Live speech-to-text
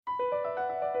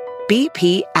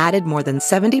BP added more than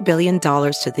 $70 billion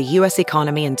to the U.S.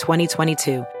 economy in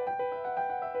 2022.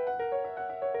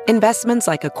 Investments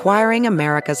like acquiring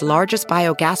America's largest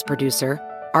biogas producer,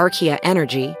 Archaea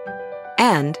Energy,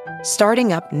 and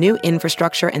starting up new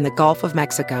infrastructure in the Gulf of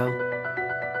Mexico.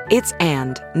 It's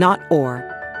and, not or.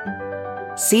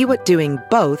 See what doing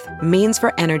both means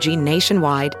for energy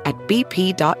nationwide at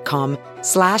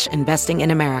bp.com/investing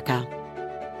in America.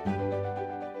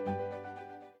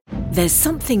 There's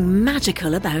something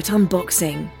magical about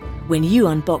unboxing. When you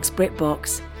unbox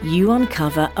BritBox, you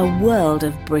uncover a world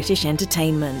of British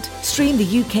entertainment. Stream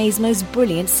the UK's most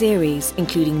brilliant series,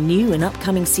 including new and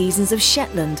upcoming seasons of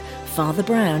Shetland, Father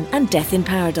Brown and Death in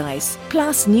Paradise.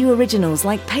 Plus new originals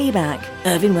like Payback,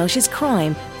 Irving Welsh's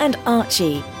Crime and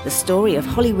Archie, the story of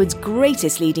Hollywood's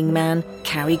greatest leading man,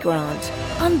 Cary Grant.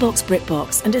 Unbox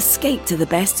BritBox and escape to the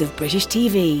best of British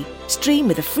TV. Stream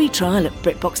with a free trial at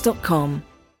BritBox.com.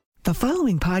 The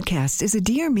following podcast is a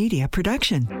Dear Media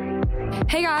production.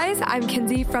 Hey guys, I'm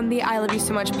Kinsey from the I Love You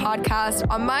So Much podcast.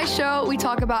 On my show, we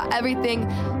talk about everything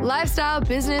lifestyle,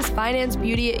 business, finance,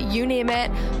 beauty, you name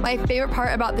it. My favorite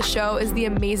part about the show is the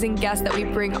amazing guests that we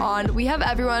bring on. We have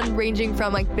everyone ranging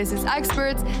from like business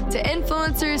experts to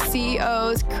influencers,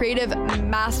 CEOs, creative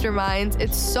masterminds.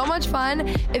 It's so much fun.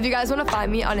 If you guys want to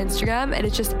find me on Instagram, it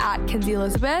is just at Kinsey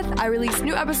Elizabeth. I release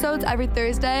new episodes every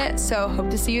Thursday, so hope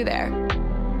to see you there.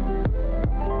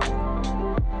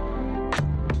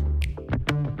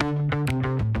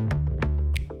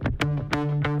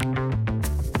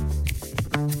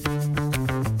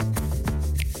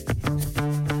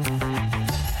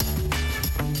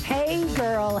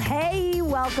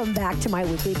 Welcome back to my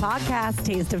weekly podcast,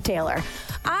 Taste of Taylor.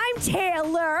 I'm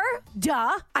Taylor.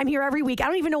 Duh. I'm here every week. I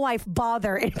don't even know why I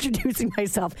bother introducing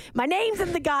myself. My name's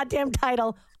in the goddamn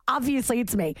title. Obviously,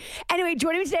 it's me. Anyway,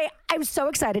 joining me today, I'm so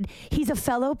excited. He's a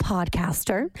fellow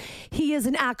podcaster. He is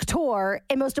an actor.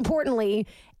 And most importantly,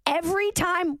 every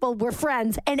time, well, we're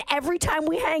friends, and every time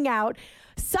we hang out,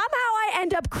 somehow I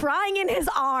end up crying in his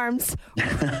arms.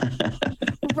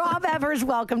 Rob Evors,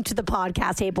 welcome to the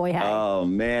podcast. Hey, boy, hey. Oh,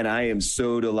 man, I am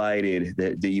so delighted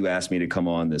that you asked me to come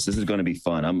on this. This is going to be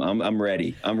fun. I'm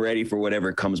ready. I'm ready for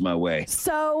whatever comes my way.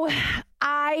 So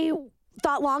I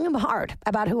thought long and hard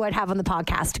about who I'd have on the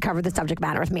podcast to cover the subject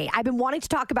matter with me. I've been wanting to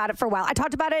talk about it for a while. I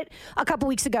talked about it a couple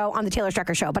weeks ago on the Taylor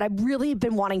Strecker Show, but I've really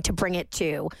been wanting to bring it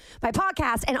to my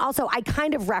podcast. And also, I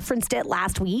kind of referenced it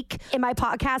last week in my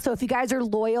podcast. So if you guys are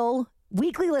loyal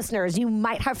weekly listeners, you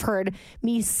might have heard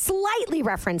me slightly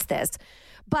reference this.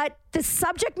 But the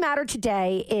subject matter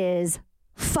today is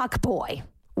fuck boy.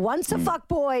 Once a fuck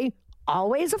boy,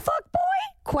 always a fuck boy?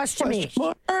 Question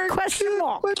mark. Question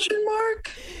mark.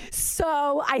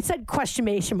 So I said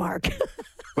questionation mark.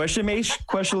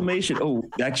 Questionation. Oh,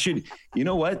 that should, you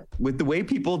know what? With the way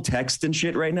people text and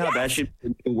shit right now, yes, that should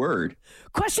be a word.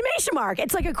 Questionation mark.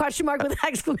 It's like a question mark with an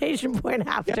exclamation point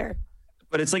after. Yeah.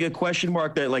 But it's like a question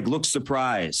mark that like looks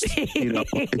surprised. You know,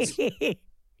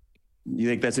 you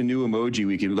think that's a new emoji?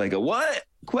 We could like a what?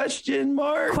 Question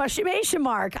mark? Questionation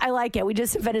mark. I like it. We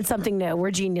just invented something new.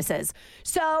 We're geniuses.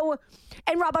 So,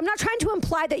 and Rob, I'm not trying to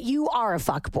imply that you are a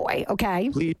fuck boy,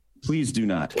 okay? Please do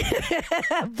not.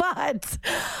 But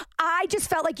I just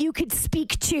felt like you could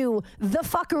speak to the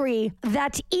fuckery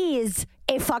that is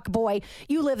a fuck boy.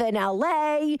 You live in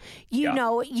LA. You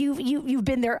know, you've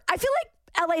been there. I feel like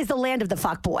LA is the land of the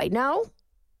fuck boy, no?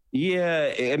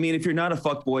 Yeah, I mean, if you're not a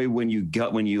fuck boy when you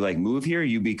like move here,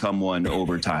 you become one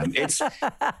over time. It's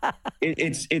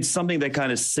something that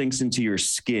kind of sinks into your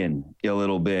skin a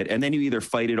little bit, and then you either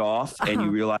fight it off and you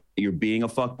realize you're being a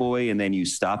fuck boy, and then you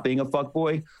stop being a fuck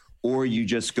boy, or you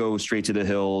just go straight to the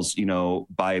hills, you know,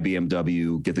 buy a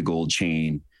BMW, get the gold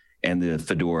chain and the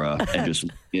fedora and just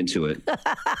into it.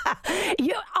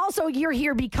 You're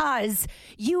here because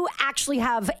you actually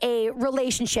have a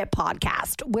relationship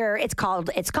podcast where it's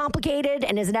called It's Complicated,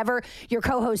 and as ever, your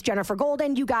co-host Jennifer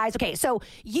Golden, you guys. Okay, so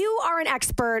you are an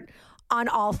expert on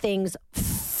all things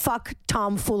fuck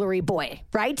tomfoolery boy,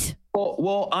 right?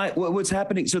 Well, what's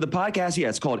happening? So the podcast,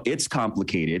 it's called It's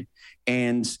Complicated.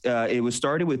 And it was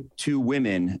started with two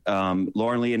women,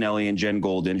 Lauren Leonelli and Jen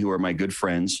Golden, who are my good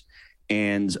friends.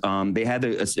 And they had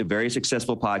a very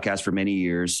successful podcast for many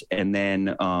years. And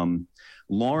then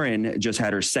Lauren just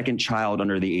had her second child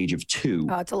under the age of 2.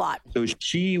 Oh, it's a lot. So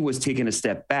she was taking a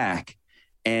step back,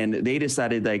 and they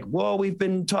decided like, well, we've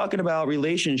been talking about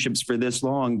relationships for this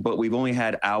long, but we've only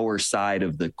had our side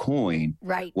of the coin.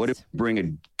 Right. What if we bring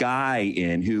a guy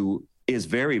in who is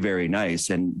very, very nice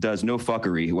and does no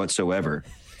fuckery whatsoever,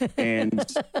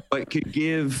 but could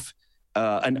give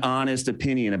an honest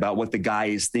opinion about what the guy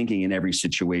is thinking in every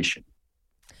situation.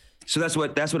 So that's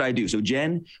what I do. So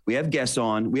Jen, we have guests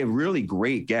on. We have really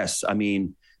great guests. I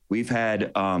mean, we've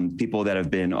had people that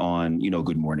have been on,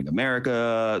 Good Morning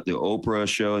America, the Oprah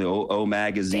show, the O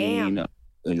Magazine. Damn.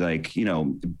 Like,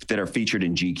 that are featured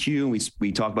in GQ.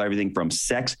 We talk about everything from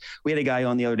sex. We had a guy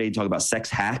on the other day talk about sex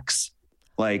hacks.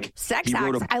 Like sex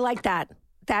hacks. I like that.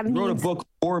 That means... wrote a book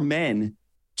for men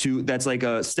that's like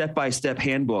a step-by-step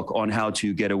handbook on how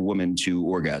to get a woman to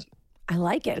orgasm. I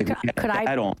like it. Could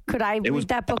I read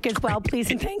that book as well, please?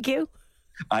 And thank you.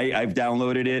 I've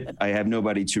downloaded it. I have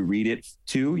nobody to read it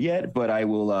to yet, but I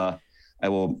will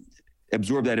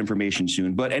absorb that information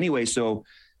soon. But anyway, so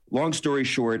long story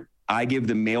short, I give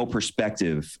the male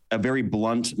perspective, a very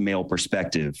blunt male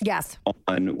perspective. Yes.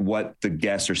 On what the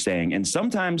guests are saying. And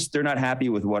sometimes they're not happy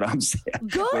with what I'm saying.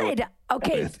 Good.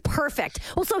 Okay, perfect.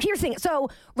 Well, so here's the thing. So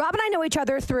Rob and I know each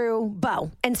other through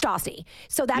Bo and Stassi.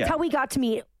 So that's how we got to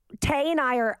meet. Tay and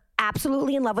I are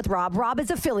absolutely in love with Rob. Rob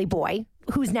is a Philly boy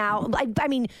who's now, I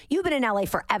mean, you've been in LA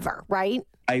forever, right?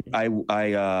 I've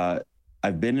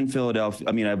been in Philadelphia.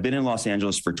 I mean, I've been in Los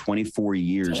Angeles for 24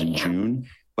 years in June.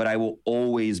 But I will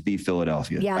always be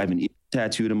Philadelphia. Yeah. I have an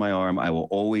tattooed on my arm. I will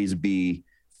always be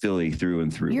Philly through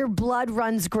and through. Your blood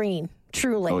runs green.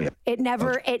 Truly. Oh, yeah. It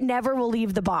never will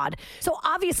leave the bod. So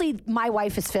obviously my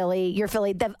wife is Philly, you're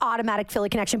Philly, the automatic Philly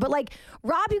connection. But like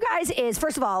Rob, you guys is,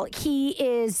 first of all, he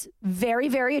is very,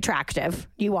 very attractive.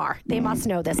 You are. They must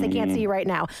know this. They can't see you right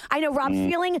now. I know Rob's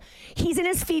feeling, he's in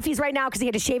his fifis right now because he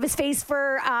had to shave his face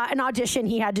for an audition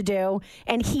he had to do.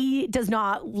 And he does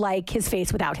not like his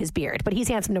face without his beard, but he's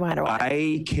handsome no matter what.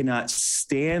 I cannot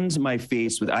stand my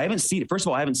face I haven't seen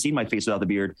my face without the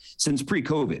beard since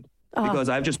pre-COVID. Because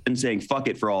I've just been saying fuck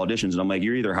it for all auditions. And I'm like,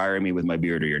 you're either hiring me with my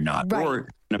beard or you're not, right. Or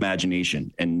an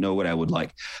imagination and know what I would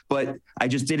like. But I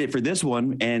just did it for this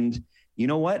one. And you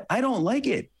know what? I don't like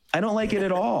it. I don't like it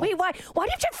at all. Wait, why did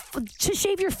you have to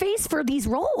shave your face for these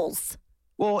roles?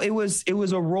 Well, it was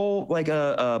a role like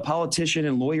a politician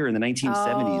and lawyer in the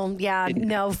 1970s. Oh, yeah.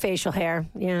 No facial hair.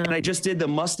 Yeah. And I just did the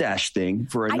mustache thing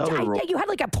for another role. You had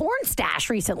like a porn stash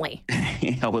recently.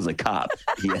 I was a cop.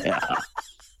 Yeah.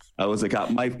 I was a cop.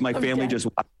 My family just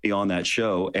watched me on that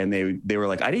show, and they were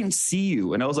like, I didn't see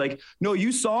you. And I was like, no,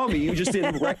 you saw me. You just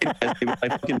didn't recognize me with my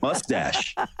fucking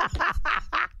mustache.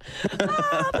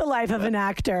 The life of an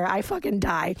actor. I fucking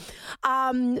die.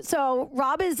 So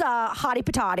Rob is hottie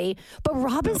patati, but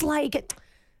Rob is like...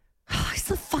 he's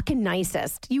the fucking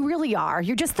nicest. You really are.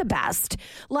 You're just the best.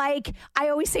 Like, I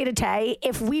always say to Tay,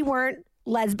 if we weren't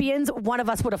lesbians, one of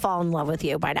us would have fallen in love with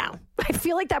you by now. I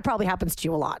feel like that probably happens to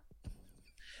you a lot.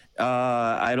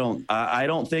 I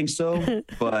don't think so,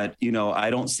 but I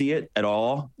don't see it at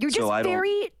all. You're just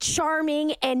very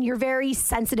charming and you're very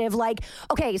sensitive. Like,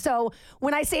 okay, so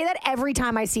when I say that every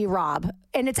time I see Rob,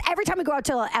 and it's every time we go out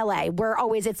to LA,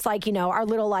 it's like, our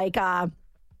little like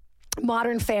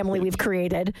modern family we've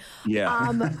created.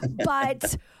 Yeah.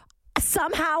 But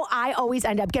somehow I always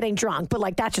end up getting drunk, but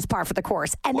like that's just par for the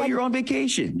course. And then you're on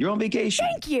vacation.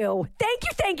 Thank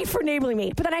you for enabling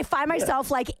me. But then I find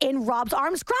myself like in Rob's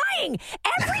arms crying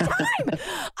every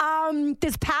time.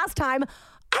 This past time,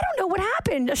 I don't know what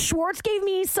happened. Schwartz gave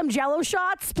me some Jell-O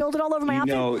shots, spilled it all over my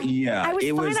outfit. Yeah, I was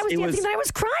fine. I was dancing, and I was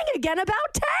crying again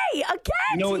about Tay.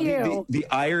 The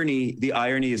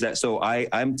irony is that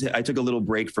I took a little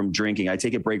break from drinking. I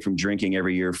take a break from drinking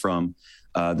every year from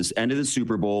this end of the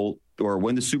Super Bowl or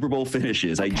when the Super Bowl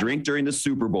finishes. Okay. I drink during the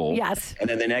Super Bowl. Yes. And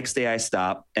then the next day I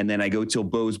stop and then I go till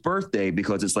Bo's birthday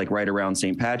because it's like right around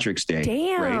St. Patrick's Day.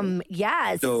 Damn. Right?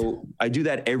 Yes. So I do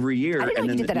that every year. I didn't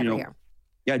know you did that every year.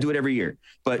 Yeah, I do it every year.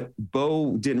 But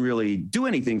Bo didn't really do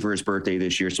anything for his birthday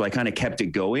this year. So I kind of kept it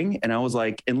going. And I was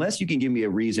like, unless you can give me a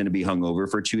reason to be hungover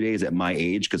for 2 days at my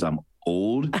age, because I'm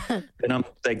old, and I'm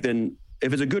like, then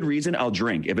if it's a good reason, I'll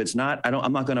drink. If it's not,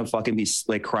 I'm not going to fucking be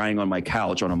like crying on my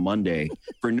couch on a Monday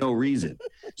for no reason.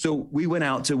 So we went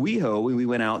out to WeHo. We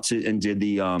went out and did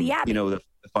the Abbey. The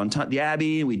fun time, the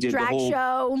Abbey. We did drag the whole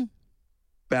show.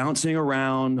 Bouncing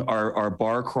around our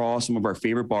bar crawl, some of our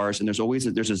favorite bars. And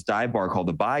there's this dive bar called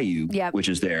the Bayou, which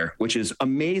is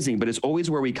amazing, but it's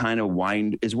always where we kind of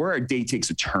is where our day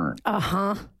takes a turn.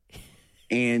 Uh-huh.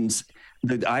 And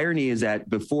the irony is that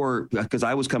because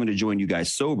I was coming to join you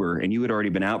guys sober and you had already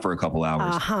been out for a couple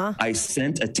hours, I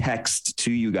sent a text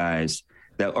to you guys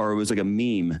or it was like a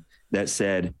meme that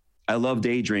said, I love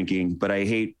day drinking, but I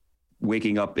hate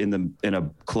waking up in a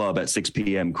club at 6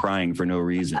 p.m. crying for no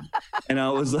reason. And I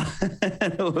was like,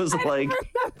 I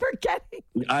remember getting.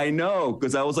 I know,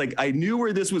 because I was like, I knew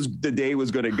where the day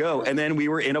was going to go. And then we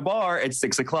were in a bar at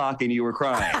 6 o'clock and you were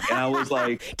crying. And I was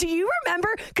like, do you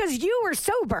remember? Because you were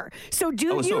sober. So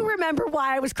do you remember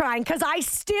why I was crying? Because I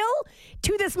still,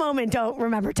 to this moment, don't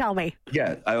remember. Tell me.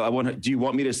 Yeah. I want to, do you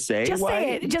want me to say Just why?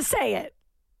 say it. Just say it.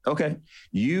 Okay.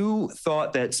 You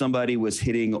thought that somebody was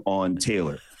hitting on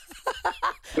Taylor.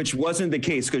 Which wasn't the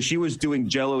case, because she was doing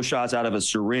Jell-O shots out of a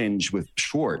syringe with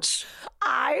Schwartz.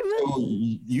 So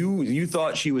you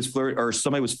thought she was or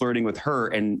somebody was flirting with her,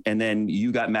 and then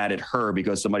you got mad at her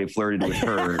because somebody flirted with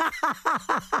her.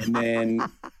 and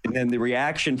then the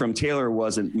reaction from Taylor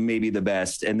wasn't maybe the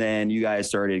best, and then you guys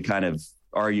started kind of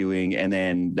arguing, and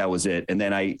then that was it. And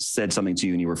then I said something to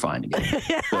you and you were fine again.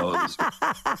 So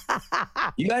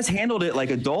you guys handled it like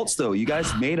adults, though. You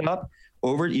guys made up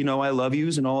over, I love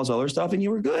yous and all this other stuff, and you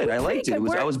were good. I liked it.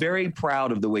 I was very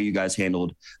proud of the way you guys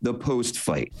handled the post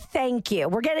fight. Thank you.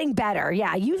 We're getting better.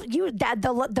 Yeah,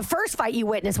 the first fight you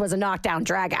witnessed was a knockdown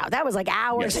drag out. That was like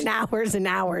hours and hours and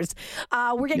hours.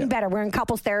 We're getting better. We're in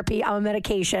couples therapy. I'm on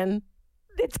medication.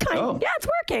 It's it's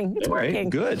working. It's working.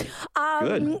 Good.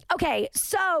 Good. Okay,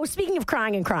 so speaking of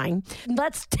crying and crying,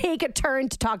 let's take a turn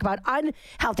to talk about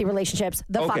unhealthy relationships,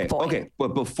 the fuckboy. Okay, but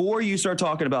before you start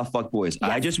talking about fuckboys,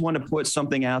 I just want to put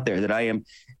something out there that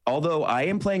although I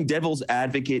am playing devil's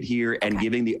advocate here and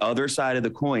giving the other side of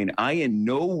the coin, I in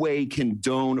no way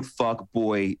condone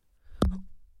fuckboy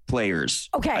players.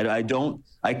 Okay.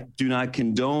 I do not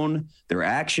condone their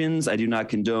actions. I do not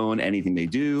condone anything they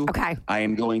do. Okay. I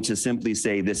am going to simply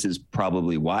say this is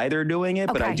probably why they're doing it,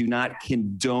 but I do not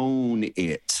condone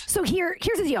it. So here's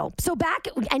the deal. So back,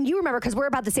 and you remember, because we're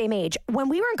about the same age, when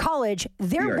we were in college,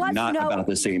 there we are was not no about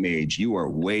the same age. You are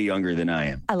way younger than I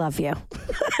am. I love you.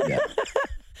 Yeah.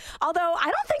 Although I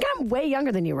don't think I'm way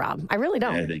younger than you, Rob. I really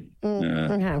don't. I think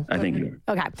you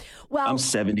are. Okay. Well, I'm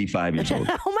 75 years old.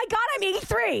 Oh my God, I'm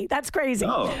 83. That's crazy.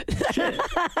 Oh, shit.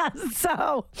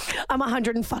 So I'm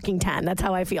 110. That's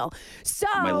how I feel. So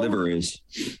my liver is.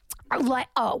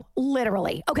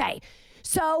 Literally. Okay.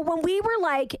 So when we were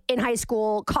like in high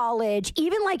school, college,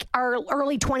 even like our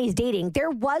early 20s dating, there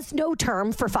was no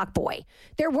term for fuckboy.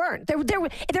 There weren't. There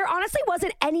honestly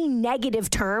wasn't any negative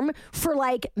term for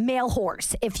like male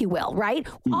horse, if you will, right?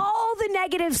 All the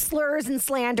negative slurs and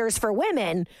slanders for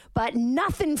women, but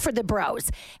nothing for the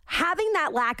bros. Having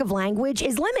that lack of language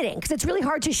is limiting, because it's really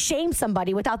hard to shame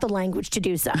somebody without the language to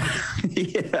do so.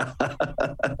 Yeah.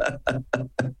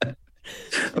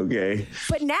 Okay.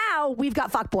 But now we've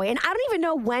got fuckboy, and I don't even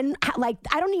know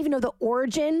I don't even know the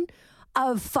origin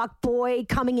of fuckboy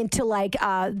coming into like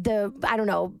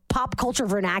pop culture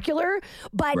vernacular,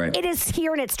 but it is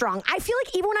here and it's strong. I feel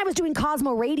like even when I was doing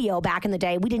Cosmo Radio back in the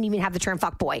day, we didn't even have the term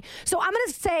fuckboy. So I'm going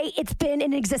to say it's been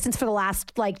in existence for the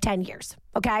last like 10 years.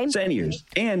 Okay. 10 years.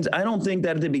 And I don't think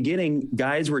that at the beginning,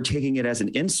 guys were taking it as an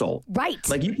insult. Right.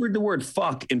 Like you heard the word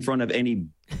fuck in front of any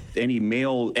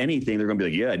male, anything, they're going to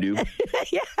be like, yeah, I do.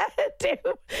 Yeah, I do.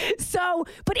 So,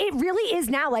 but it really is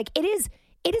now like it is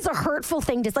a hurtful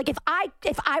thing. Just like if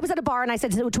I was at a bar and I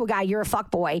said to a guy, you're a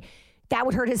fuckboy, that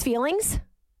would hurt his feelings.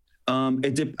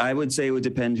 I would say it would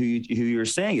depend who you're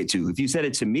saying it to. If you said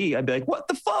it to me, I'd be like, what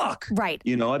the fuck? Right.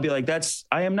 I'd be like,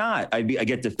 I am not. I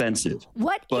get defensive.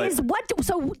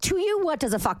 So to you, what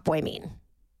does a fuckboy mean?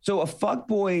 So a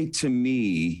fuckboy to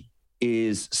me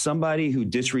is somebody who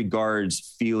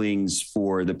disregards feelings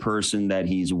for the person that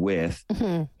he's with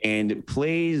and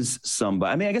plays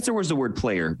somebody. I mean, I guess there was the word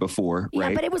player before, right?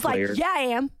 Yeah, but it was player. Like, yeah, I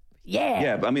am.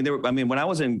 Yeah. Yeah. I mean, when I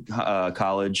was in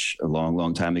college a long,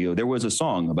 long time ago, there was a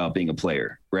song about being a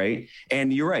player. Right.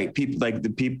 And you're right. People like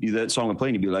that song I'm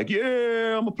playing, you'd be like,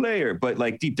 yeah, I'm a player. But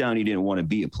like deep down, you didn't want to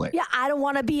be a player. Yeah. I don't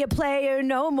want to be a player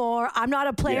no more. I'm not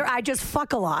a player. Yeah. I just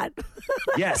fuck a lot.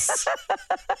 Yes.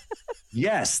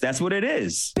 Yes. That's what it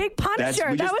is. Big Punisher.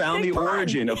 We just found the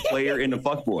origin of player into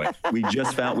fuckboy.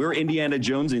 We're Indiana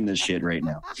Jones in this shit right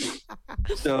now.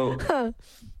 So,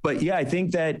 but yeah, I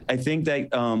think that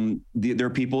there are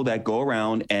people that go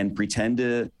around and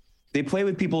pretend they play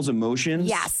with people's emotions,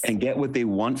 yes, and get what they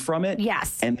want from it,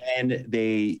 yes, and then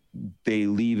they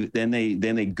leave. Then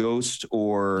they ghost,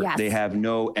 or yes, they have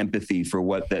no empathy for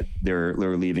what that they're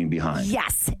leaving behind.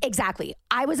 Yes, exactly.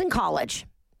 I was in college,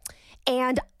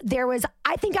 and there was.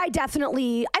 I think I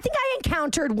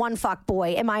encountered one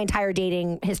fuckboy in my entire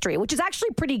dating history, which is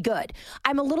actually pretty good.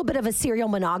 I'm a little bit of a serial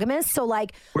monogamist, so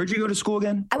like. Where'd you go to school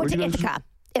again? I went to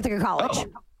Ithaca College.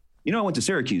 Oh. I went to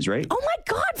Syracuse, right? Oh my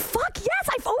God, fuck yes.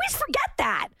 I always forget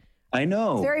that. I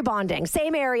know. Very bonding.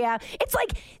 Same area. It's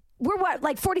like we're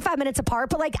like 45 minutes apart,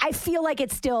 but like I feel like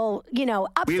it's still,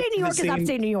 upstate New York is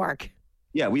upstate New York.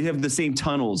 Yeah, we have the same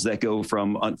tunnels that go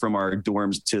from our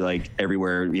dorms to like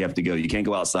everywhere you have to go. You can't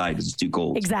go outside because it's too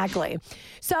cold. Exactly.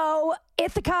 So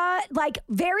Ithaca, like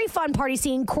very fun party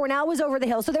scene. Cornell was over the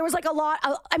hill. So there was like a lot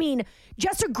of,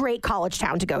 just a great college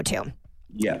town to go to.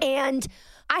 Yeah. And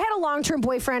I had a long-term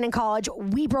boyfriend in college.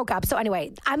 We broke up. So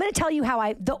anyway, I'm going to tell you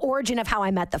the origin of how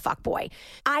I met the fuckboy.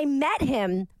 I met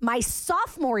him my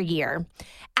sophomore year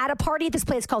at a party at this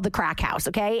place called the Crack House,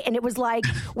 okay? And it was like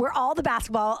where all the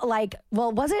basketball,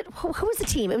 was it? Who was the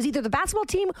team? It was either the basketball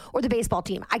team or the baseball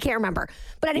team. I can't remember.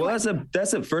 But anyway.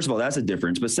 Well, first of all, that's a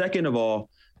difference. But second of all,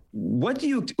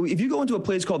 if you go into a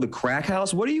place called the Crack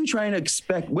House, what are you trying to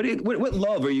expect? What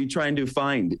love are you trying to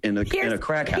find in a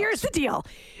crack house? Here's the deal.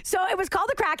 So it was called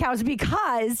the Crack House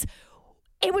because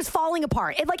it was falling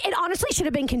apart. It honestly should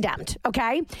have been condemned,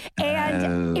 okay?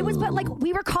 And it was, but like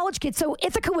we were college kids. So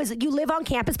Ithaca was, you live on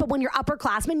campus, but when you're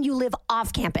upperclassmen, you live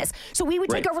off campus. So we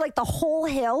would take over like the whole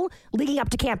hill leading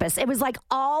up to campus. It was like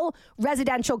all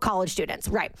residential college students,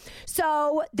 right?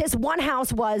 So this one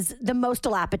house was the most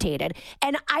dilapidated.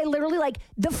 And I literally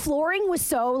the flooring was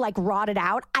so like rotted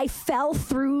out. I fell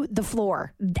through the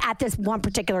floor at this one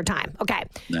particular time. Okay.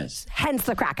 Nice. Hence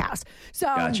the Crack House. So.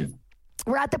 Gotcha.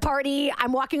 We're at the party.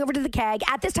 I'm walking over to the keg.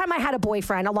 At this time, I had a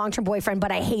boyfriend, a long-term boyfriend,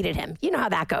 but I hated him. You know how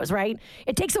that goes, right?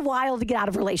 It takes a while to get out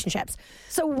of relationships.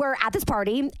 So we're at this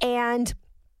party, and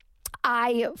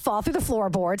I fall through the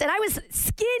floorboards, and I was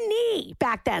skinny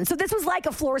back then. So this was like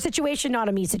a floor situation, not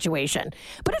a me situation.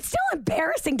 But it's still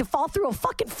embarrassing to fall through a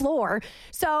fucking floor.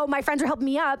 So my friends were helping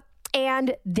me up,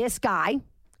 and this guy,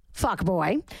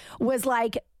 fuckboy, was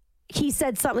like, he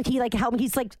said something, he helped me.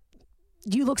 He's like,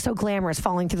 you look so glamorous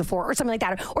falling through the floor or something like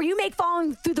that. Or you make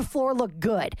falling through the floor look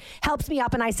good. Helps me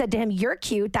up. And I said to him, you're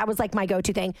cute. That was like my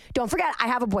go-to thing. Don't forget, I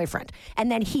have a boyfriend.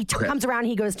 And then he comes around and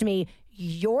he goes to me,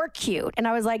 you're cute. And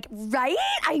I was like, right?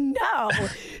 I know.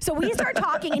 So we start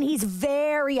talking and he's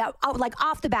very,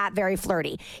 off the bat, very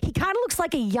flirty. He kind of looks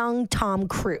like a young Tom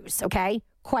Cruise, okay?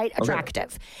 Quite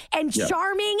attractive and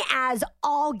charming as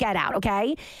all get out,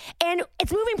 okay? And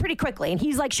it's moving pretty quickly. And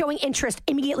he's like showing interest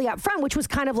immediately up front, which was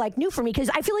kind of like new for me because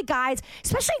I feel like guys,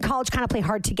 especially in college, kind of play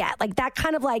hard to get. Like that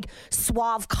kind of like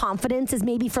suave confidence is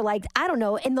maybe for like, I don't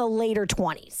know, in the later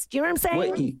 20s. Do you know what I'm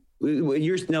saying?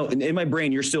 In my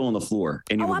brain, you're still on the floor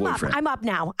and you have a boyfriend. I'm up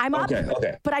now. I'm up.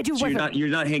 Okay. But I do. So you're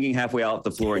not hanging halfway out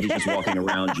the floor and he's just walking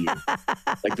around you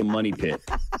like the money pit.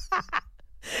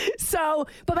 So,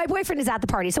 but my boyfriend is at the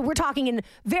party. So we're talking and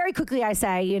very quickly I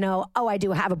say, I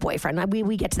do have a boyfriend.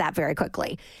 We get to that very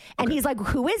quickly. And he's like,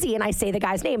 who is he? And I say the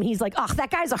guy's name. And he's like, oh,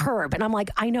 that guy's a Herb. And I'm like,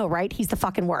 I know, right? He's the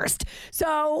fucking worst.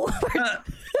 So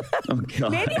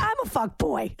maybe I'm a fuck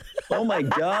boy. Oh my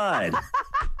God.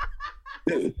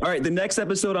 All right. The next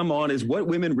episode I'm on is what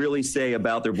women really say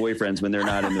about their boyfriends when they're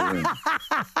not in the room.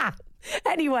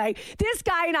 Anyway, this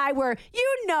guy and I were,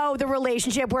 the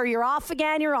relationship where you're off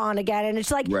again, you're on again. And it's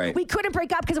like, we couldn't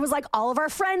break up because it was like all of our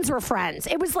friends were friends.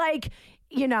 It was like,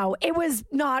 it was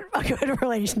not a good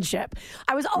relationship.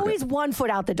 I was always 1 foot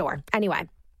out the door. Anyway.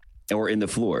 Or in the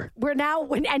floor. Now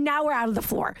we're out of the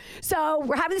floor. So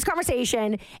we're having this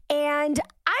conversation and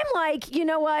I'm like, you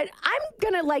know what? I'm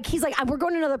going to he's like, we're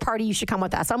going to another party. You should come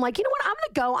with us. I'm like, you know what? I'm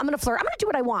going to go. I'm going to flirt. I'm going to do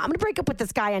what I want. I'm going to break up with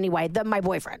this guy anyway, my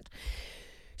boyfriend.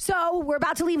 So we're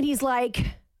about to leave and he's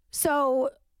like,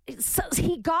 so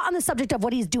he got on the subject of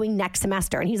what he's doing next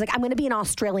semester. And he's like, I'm going to be in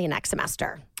Australia next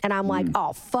semester. And I'm like,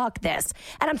 oh, fuck this.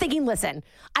 And I'm thinking, listen,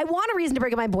 I want a reason to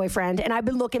break up with my boyfriend. And I've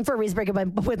been looking for a reason to break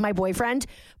up with my boyfriend.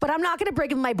 But I'm not going to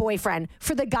break up with my boyfriend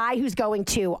for the guy who's going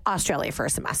to Australia for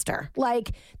a semester.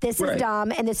 Like, this is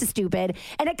dumb and this is stupid.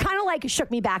 And it kind of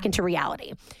shook me back into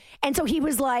reality. And so he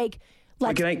was like,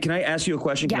 can I ask you a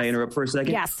question? Yes. Can I interrupt for a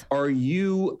second? Yes. Are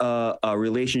you a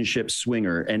relationship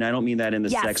swinger? And I don't mean that in the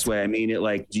sex way. I mean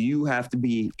it do you have to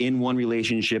be in one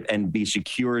relationship and be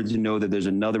secure to know that there's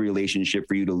another relationship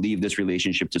for you to leave this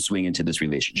relationship to swing into this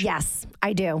relationship? Yes,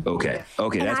 I do. Okay.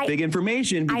 And that's big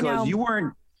information because you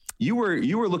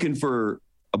were looking for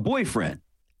a boyfriend.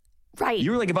 Right. You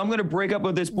were like, if I'm going to break up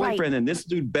with this boyfriend, then this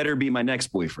dude better be my next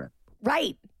boyfriend.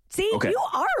 Right. See, you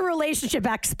are a relationship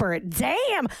expert.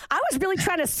 Damn. I was really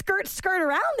trying to skirt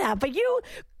around that, but you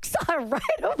saw it right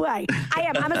away.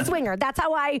 I'm a swinger. That's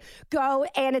how I go.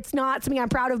 And it's not something I'm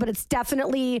proud of, but it's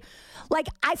definitely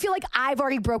I feel like I've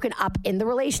already broken up in the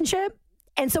relationship.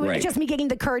 And so it's just me getting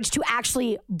the courage to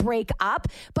actually break up.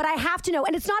 But I have to know,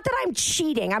 and it's not that I'm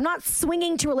cheating. I'm not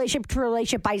swinging to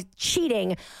relationship by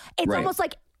cheating. It's almost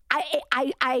like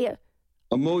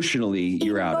Emotionally,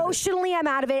 you're out of it. Emotionally, I'm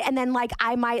out of it. And then, like,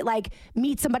 I might, like,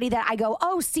 meet somebody that I go,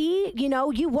 oh, see, you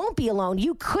know, you won't be alone.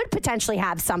 You could potentially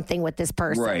have something with this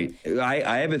person. Right.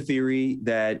 I have a theory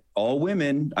that all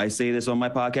women, I say this on my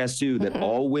podcast too, that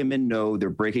all women know they're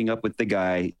breaking up with the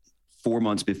guy 4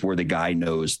 months before the guy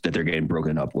knows that they're getting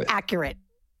broken up with. Accurate.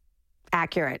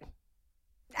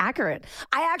 I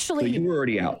actually, so you were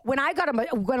already out. When I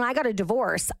got a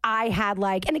divorce, I had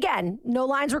like, and again, no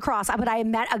lines were crossed, but I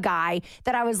met a guy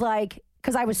that I was like,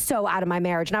 because I was so out of my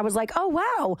marriage, and I was like, oh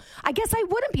wow, I guess I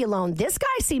wouldn't be alone. This guy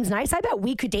seems nice. I bet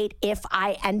we could date if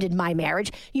I ended my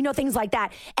marriage. You know, things like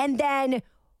that. And then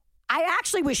I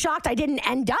actually was shocked I didn't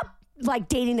end up like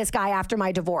dating this guy after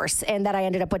my divorce, and that I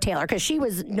ended up with Taylor, because she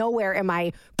was nowhere in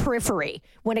my periphery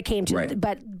when it came to, right.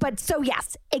 but so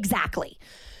yes, exactly.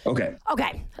 Okay.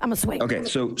 I'm a swing. Okay.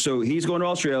 So he's going to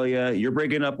Australia. You're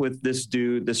breaking up with this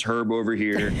dude, this Herb over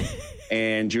here.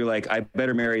 And you're like, I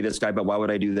better marry this guy. But why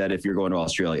would I do that if you're going to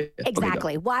Australia?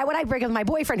 Exactly. Okay, why would I break up with my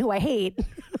boyfriend who I hate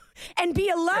and be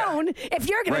alone if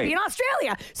you're going to be in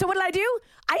Australia? So what did I do?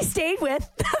 I stayed with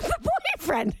the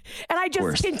boyfriend, and I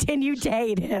just continued to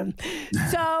hate him.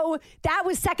 So that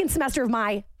was second semester of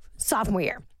my sophomore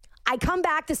year. I come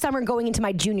back this summer going into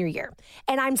my junior year,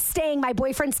 and my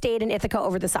boyfriend stayed in Ithaca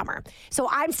over the summer. So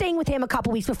I'm staying with him a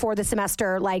couple weeks before the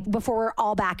semester, like before we're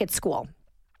all back at school.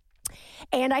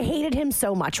 And I hated him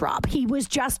so much, Rob. He was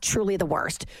just truly the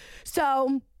worst.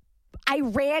 So I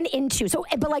ran into,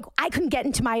 but like I couldn't get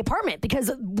into my apartment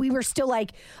because we were still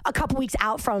like a couple weeks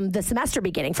out from the semester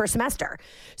beginning, first semester.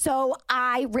 So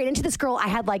I ran into this girl I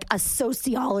had like a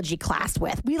sociology class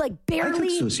with. We like barely. I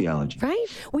took sociology. Right?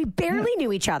 We barely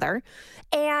knew each other.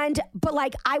 But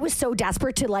like I was so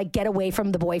desperate to like get away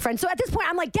from the boyfriend. So at this point,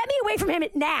 I'm like, get me away from him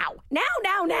now.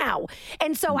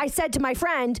 And so I said to my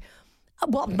friend, a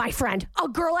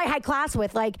girl I had class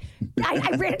with, like,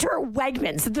 I ran into her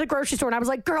Wegmans at the grocery store, and I was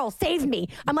like, girl, save me.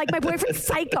 I'm like, my boyfriend's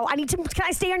psycho. Can I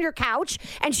stay on your couch?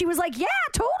 And she was like, yeah,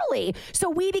 totally.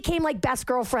 So we became like best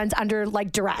girlfriends under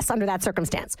like duress, under that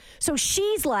circumstance. So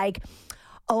she's like,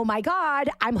 oh my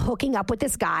God, I'm hooking up with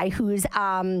this guy who's,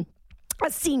 a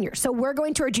senior. So we're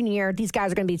going to our junior year. These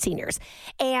guys are going to be seniors.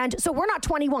 And so we're not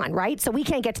 21, right? So we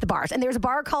can't get to the bars. And there's a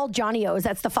bar called Johnny O's.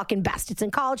 That's the fucking best. It's in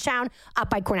College Town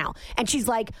up by Cornell. And she's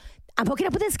like, I'm hooking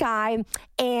up with this guy,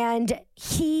 and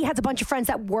he has a bunch of friends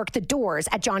that work the doors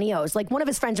at Johnny O's. Like one of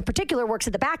his friends in particular works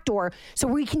at the back door. So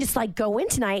we can just like go in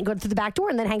tonight and go through the back door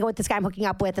and then hang out with this guy I'm hooking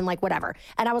up with and like whatever.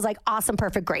 And I was like, awesome,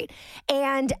 perfect, great.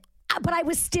 But I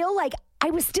was still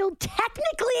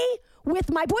technically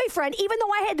with my boyfriend, even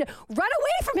though I had run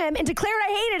away from him and declared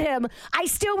I hated him. I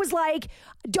still was like,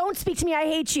 don't speak to me, I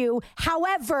hate you.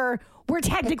 However, we're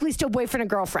technically still boyfriend and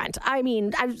girlfriend. I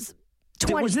mean, I was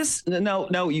 20. Was this,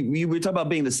 no, you were talking about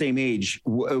being the same age.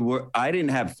 I didn't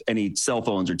have any cell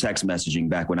phones or text messaging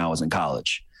back when I was in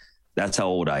college. That's how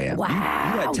old I am. Wow, you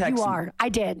had text. You are. I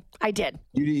did.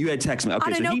 You had text me. Okay,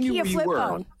 on a so he knew Nokia where you flip were.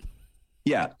 phone.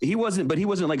 Yeah, he wasn't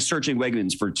like searching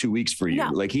Wegmans for 2 weeks for you.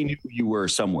 No. Like he knew you were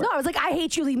somewhere. No, I was like, I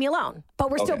hate you, leave me alone. But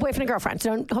we're still boyfriend and girlfriend,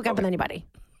 so don't hook up with anybody.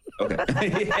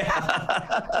 Okay.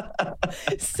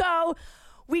 So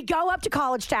we go up to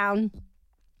College Town.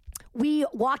 We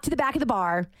walk to the back of the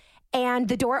bar, and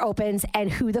the door opens,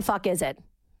 and who the fuck is it?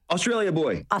 Australia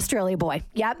boy.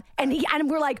 Yep. And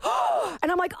we're like, oh,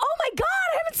 and I'm like, oh my God,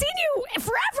 I haven't seen you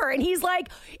forever. And he's like,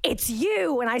 it's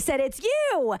you. And I said, it's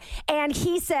you. And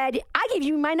he said, I gave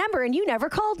you my number and you never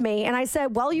called me. And I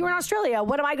said, well, you were in Australia.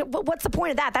 What's the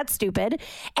point of that? That's stupid.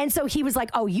 And so he was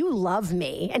like, oh, you love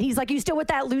me. And he's like, you still with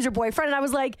that loser boyfriend? And I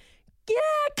was like, yeah,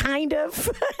 kind of.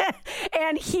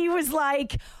 And he was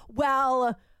like,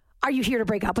 well, are you here to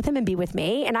break up with him and be with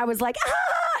me? And I was like,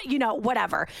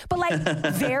 whatever. But like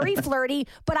very flirty.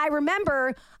 But I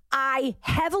remember I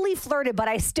heavily flirted, but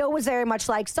I still was very much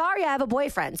like, sorry, I have a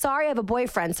boyfriend.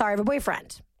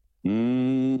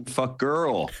 Fuck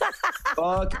girl.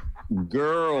 Fuck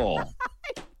girl.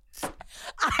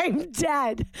 I'm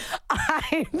dead.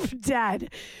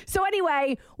 So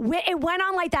anyway, it went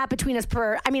on like that between us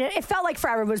it felt like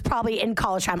forever. It was probably in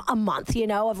college time, a month,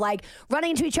 of like running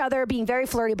into each other, being very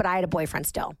flirty, but I had a boyfriend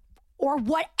still. Or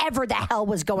whatever the hell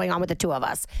was going on with the two of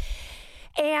us.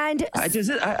 And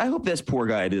I hope this poor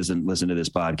guy doesn't listen to this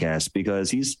podcast because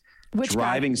he's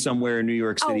driving somewhere in New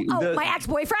York City. My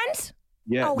ex-boyfriend?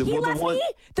 Yeah. He left me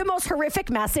the most horrific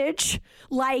message,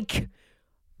 like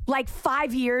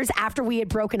 5 years after we had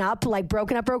broken up.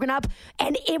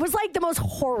 And it was like the most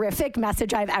horrific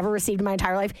message I've ever received in my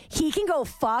entire life. He can go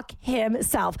fuck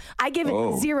himself. I give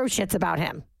zero shits about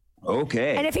him.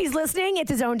 Okay. And if he's listening,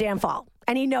 it's his own damn fault.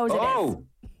 And he knows it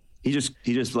is.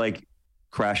 He just like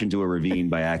crashed into a ravine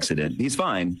by accident. He's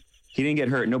fine. He didn't get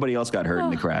hurt. Nobody else got hurt in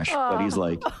the crash. But he's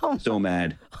like so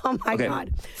mad. Oh, my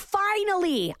God.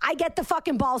 Finally, I get the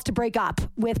fucking balls to break up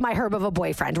with my herb of a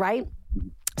boyfriend, right?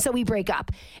 So we break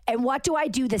up. And what do I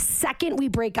do the second we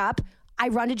break up? I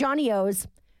run to Johnny O's.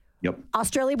 Yep.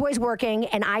 Australia boy's working,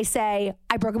 and I say,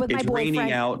 I broke up with my boyfriend. It's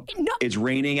raining out. No. It's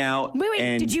raining out.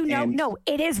 Wait, did you know? No,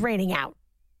 it is raining out.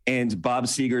 And Bob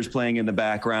Seger's playing in the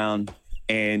background.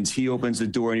 And he opens the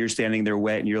door and you're standing there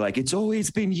wet and you're like, it's always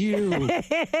been you.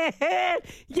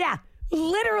 Yeah,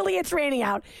 literally it's raining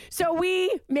out. So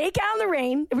we make out in the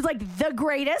rain. It was like the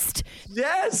greatest.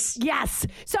 Yes. Yes.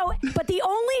 So, but the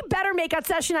only better makeout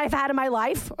session I've had in my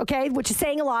life, okay, which is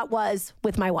saying a lot, was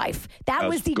with my wife. That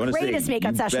was the greatest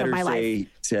makeout session of my life.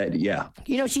 Yeah.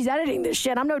 You know, she's editing this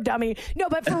shit. I'm no dummy. No,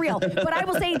 but for real. But I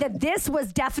will say that this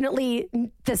was definitely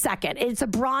the second. It's a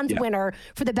bronze winner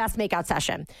for the best makeout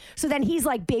session. So then he's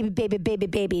like, baby, baby, baby,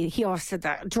 baby. He also said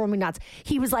that, drove me nuts.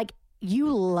 He was like, you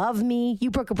love me.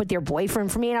 You broke up with your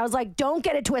boyfriend for me. And I was like, don't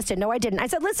get it twisted. No, I didn't. I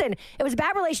said, listen, it was a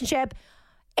bad relationship.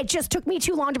 It just took me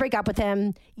too long to break up with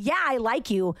him. Yeah, I like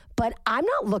you, but I'm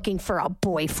not looking for a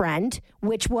boyfriend,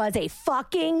 which was a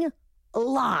fucking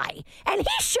lie. And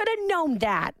he should have known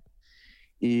that.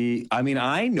 I mean,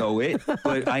 I know it,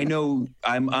 but I know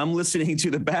I'm listening to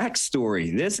the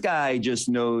backstory. This guy just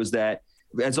knows that.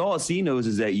 That's all he knows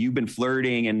is that you've been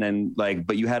flirting and then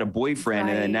but you had a boyfriend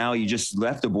and then now you just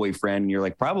left a boyfriend and you're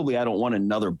like, probably I don't want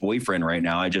another boyfriend right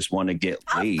now. I just want to get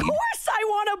laid. Of course I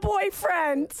want a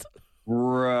boyfriend.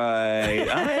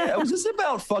 Right. Was this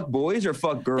about fuck boys or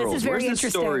fuck girls? This is very Where's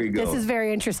interesting. The story go? This is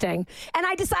very interesting. And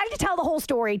I decided to tell the whole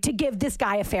story to give this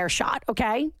guy a fair shot.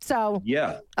 Okay. So.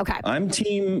 Yeah. Okay. I'm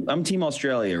team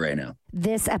Australia right now.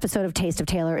 This episode of Taste of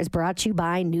Taylor is brought to you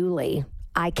by Newly.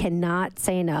 I cannot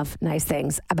say enough nice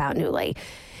things about Newly.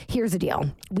 Here's the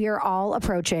deal. We are all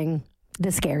approaching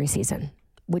the scary season,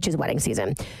 which is wedding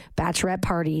season. Bachelorette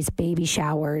parties, baby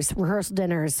showers, rehearsal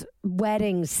dinners,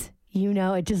 weddings. You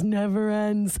know, it just never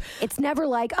ends. It's never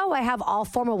like, oh, I have all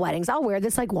formal weddings. I'll wear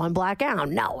this like one black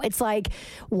gown. No, it's like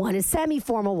one is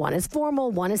semi-formal, one is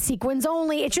formal, one is sequins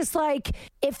only. It's just like,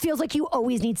 it feels like you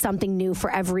always need something new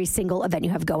for every single event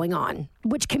you have going on,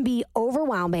 which can be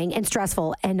overwhelming and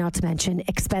stressful and not to mention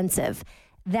expensive.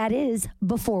 That is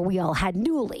before we all had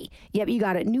Newly. Yep, you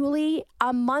got it. Newly,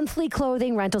 a monthly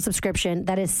clothing rental subscription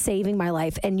that is saving my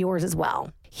life and yours as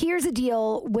well. Here's a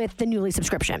deal with the Newly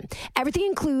subscription. Everything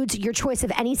includes your choice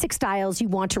of any 6 styles you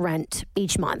want to rent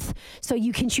each month. So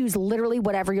you can choose literally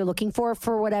whatever you're looking for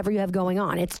whatever you have going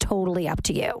on. It's totally up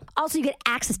to you. Also, you get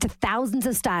access to thousands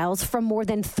of styles from more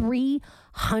than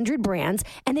 300 brands,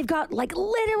 and they've got like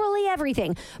literally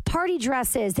everything. Party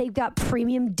dresses, they've got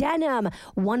premium denim,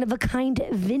 one-of-a-kind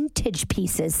vintage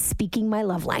pieces, speaking my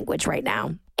love language right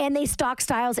now. And they stock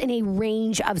styles in a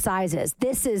range of sizes.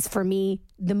 This is, for me,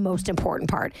 the most important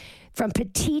part. From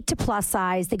petite to plus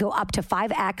size, they go up to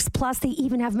 5X, plus they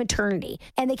even have maternity.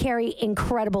 And they carry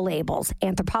incredible labels.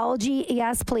 Anthropologie,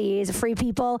 yes, please. Free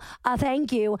People,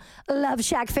 thank you. Love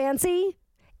Shack Fancy?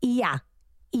 Yeah,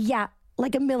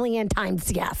 like a million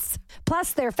times yes.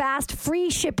 Plus, they're fast, free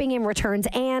shipping and returns,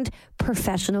 and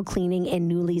professional cleaning in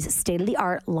Newly's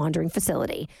state-of-the-art laundering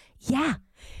facility. Yeah.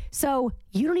 So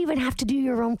you don't even have to do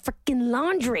your own freaking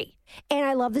laundry. And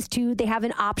I love this too. They have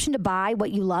an option to buy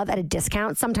what you love at a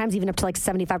discount, sometimes even up to like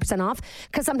 75% off.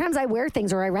 Because sometimes I wear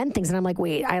things or I rent things and I'm like,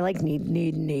 wait, I like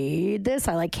need this.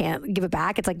 I like can't give it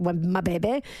back. It's like my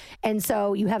baby. And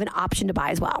so you have an option to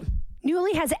buy as well.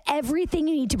 Newly has everything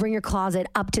you need to bring your closet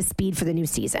up to speed for the new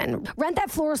season. Rent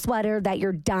that floral sweater that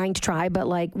you're dying to try, but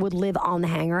like would live on the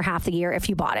hanger half the year if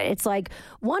you bought it. It's like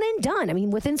one and done. I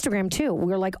mean, with Instagram too,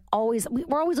 we're always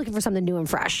looking for something new and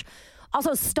fresh.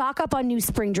 Also, stock up on new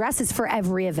spring dresses for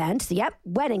every event. Yep,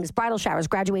 weddings, bridal showers,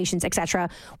 graduations, etc.,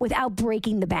 without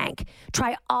breaking the bank.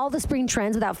 Try all the spring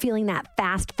trends without feeling that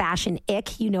fast fashion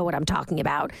ick. You know what I'm talking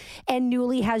about. And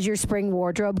Newly has your spring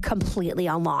wardrobe completely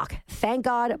on lock. Thank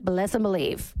God, bless and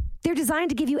believe. They're designed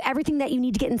to give you everything that you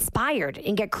need to get inspired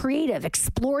and get creative,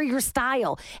 explore your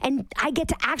style. And I get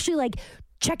to actually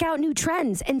check out new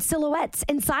trends and silhouettes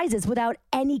and sizes without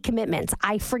any commitments.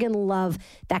 I friggin' love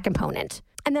that component.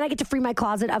 And then I get to free my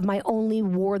closet of my only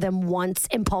wore them once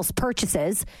impulse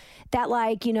purchases that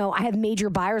I have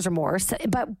major buyer's remorse.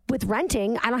 But with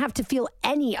renting, I don't have to feel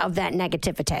any of that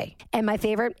negativity. And my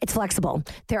favorite, it's flexible.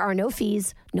 There are no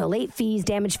fees, no late fees,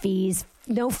 damage fees,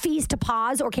 no fees to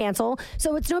pause or cancel.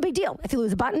 So it's no big deal. If you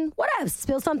lose a button, whatever,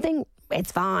 spill something,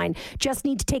 it's fine. Just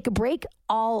need to take a break.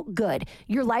 all good.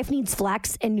 Your life needs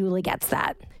flex, and Nuuly gets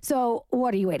that. So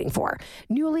what are you waiting for?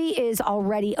 Nuuly is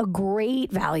already a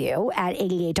great value at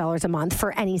 $88 a month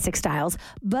for any 6 styles.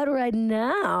 But right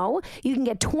now, you can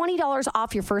get $20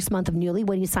 off your first month of Nuuly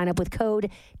when you sign up with code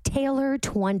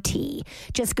Taylor20.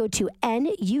 Just go to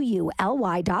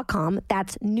NUULY.com.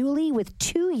 That's Nuuly with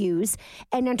 2 U's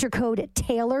and enter code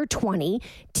Taylor20,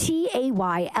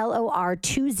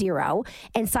 TAYLOR20,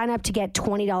 and sign up to get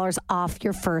 $20 off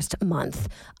your first month.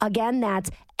 Again, that's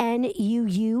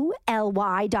NUULY.com,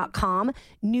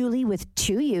 Nuuly with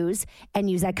 2 U's, and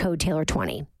use that code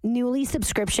Taylor20. Nuuly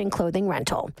subscription clothing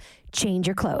rental. Change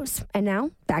your clothes. And now,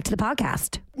 back to the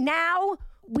podcast. Now,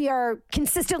 we are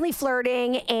consistently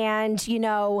flirting and,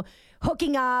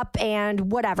 hooking up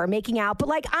and whatever, making out. But,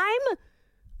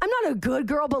 I'm not a good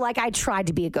girl, but I tried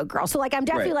to be a good girl. So I'm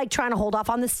definitely trying to hold off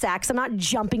on the sex. I'm not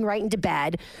jumping right into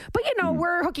bed. But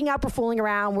we're hooking up, we're fooling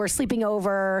around, we're sleeping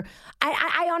over.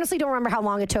 I honestly don't remember how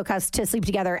long it took us to sleep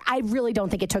together. I really don't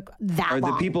think it took that long.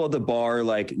 Are the people at the bar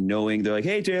knowing, they're like,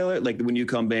 hey Taylor, when you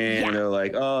come in, and they're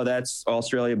like, oh, that's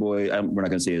Australia boy. We're not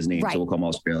gonna say his name, so we'll call him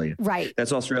Australia. Right.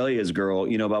 That's Australia's girl,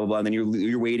 blah blah blah. And then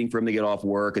you're waiting for him to get off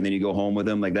work, and then you go home with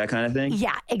him, that kind of thing.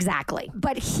 Yeah, exactly.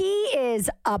 But he is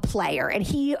a player, and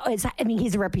he's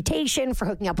a reputation for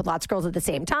hooking up with lots of girls at the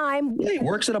same time. Yeah, he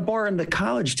works at a bar in the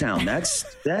college town. That's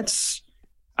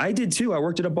I did too. I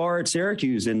worked at a bar at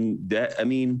Syracuse, and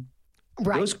when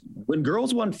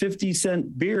girls want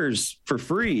 50-cent beers for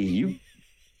free,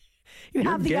 you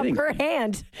have the upper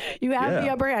hand. You have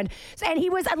the upper hand. And he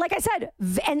was, like I said,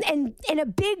 and in a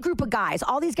big group of guys,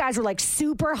 all these guys were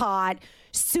super hot,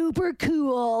 super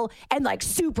cool, and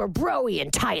super bro-y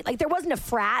and tight. There wasn't a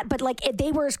frat, but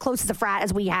they were as close as a frat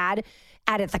as we had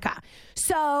at Ithaca.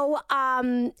 So,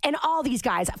 and all these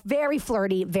guys, very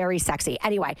flirty, very sexy.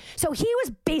 Anyway, so he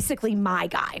was basically my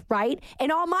guy, right?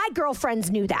 And all my girlfriends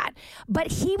knew that.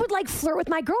 But he would flirt with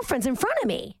my girlfriends in front of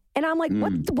me. And I'm like,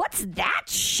 what's that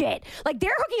shit?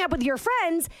 They're hooking up with your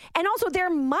friends, and also they're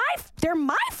my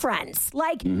friends.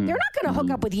 They're not going to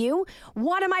hook up with you.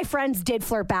 One of my friends did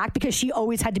flirt back because she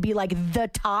always had to be the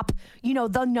top,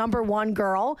 the number one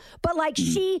girl. But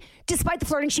she, despite the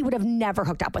flirting, she would have never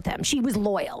hooked up with him. She was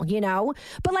loyal,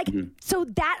 But so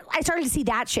that I started to see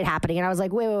that shit happening, and I was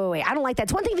like, wait, I don't like that.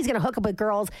 It's one thing if he's going to hook up with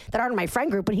girls that aren't in my friend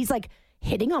group, but he's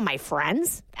hitting on my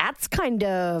friends? That's kind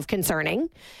of concerning.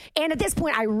 And at this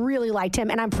point, I really liked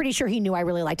him, and I'm pretty sure he knew I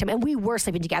really liked him, and we were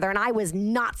sleeping together, and I was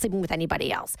not sleeping with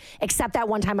anybody else, except that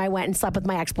one time I went and slept with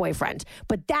my ex-boyfriend.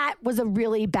 But that was a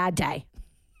really bad day.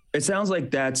 It sounds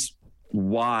like that's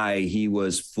why he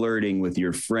was flirting with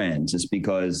your friends. It's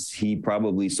because he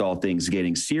probably saw things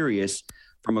getting serious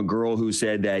from a girl who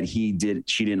said that she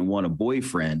didn't want a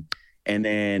boyfriend. And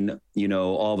then,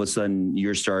 all of a sudden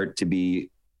you start to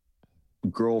be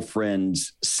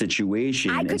girlfriend's situation.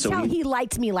 I could tell he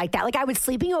liked me like that. I was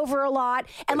sleeping over a lot,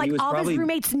 and all his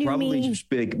roommates knew me.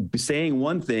 Just saying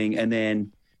one thing and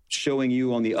then showing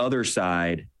you on the other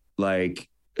side. Do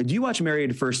you watch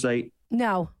Married at First Sight?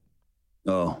 No.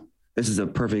 Oh, this is a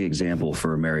perfect example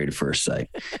for Married at First Sight.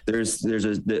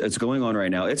 It's going on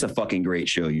right now. It's a fucking great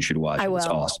show. You should watch it. It's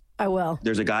awesome. I will.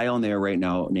 There's a guy on there right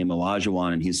now named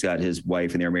Olajuwon, and he's got his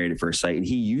wife, and they're married at first sight. And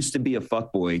he used to be a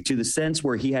fuckboy to the sense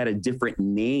where he had a different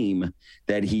name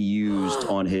that he used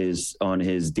on his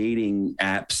dating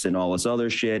apps and all this other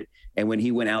shit. And when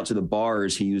he went out to the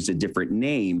bars, he used a different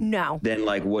name than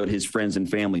what his friends and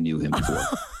family knew him for.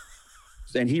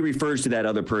 And he refers to that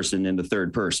other person in the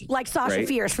third person. Like Sasha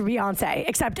Fierce for Beyonce,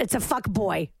 except it's a fuck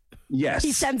boy. Yes.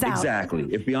 He sends out. Exactly.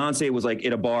 If Beyonce was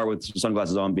in a bar with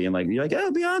sunglasses on being you're like,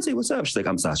 oh, Beyonce, what's up? She's like,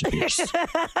 I'm Sasha Fierce.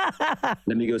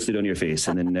 Let me go sit on your face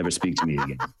and then never speak to me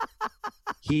again.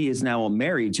 He is now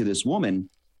married to this woman,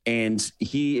 and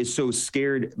he is so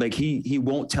scared. He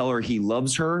won't tell her he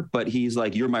loves her, but he's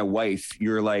like, you're my wife.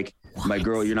 You're my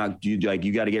girl. You're not, you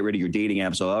got to get rid of your dating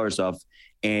apps, all that other stuff.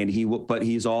 And but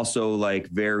he's also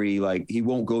very he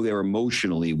won't go there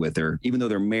emotionally with her, even though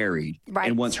they're married,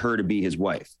 and wants her to be his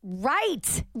wife. Right.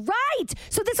 So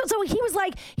he was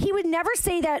he would never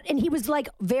say that, and he was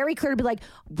very clear to be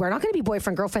we're not going to be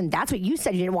boyfriend girlfriend. That's what you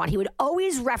said you didn't want. He would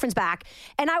always reference back,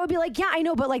 and I would be yeah, I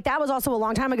know, but that was also a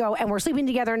long time ago, and we're sleeping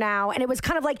together now. And it was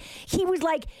kind of he was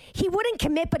he wouldn't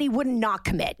commit, but he wouldn't not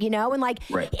commit, and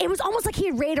it was almost like he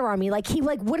had radar on me. He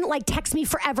wouldn't text me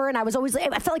forever, and I was always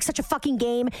I felt like such a fucking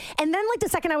game. And then the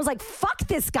second I was fuck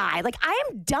this guy, I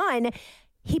am done,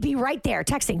 he'd be right there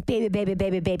texting, baby, baby,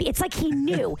 baby, baby. It's he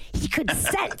knew, he could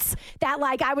sense that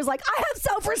I was I have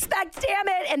self-respect, damn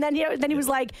it. And then then he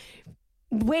was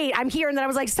wait, I'm here. And then I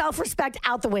was self-respect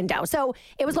out the window. So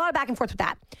it was a lot of back and forth with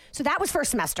that. So that was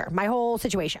first semester, my whole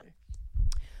situation.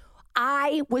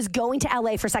 I was going to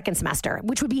LA for second semester,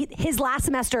 which would be his last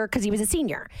semester because he was a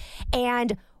senior.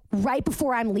 And right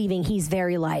before I'm leaving, he's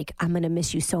very like, I'm going to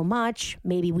miss you so much.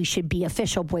 Maybe we should be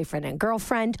official boyfriend and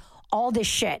girlfriend. All this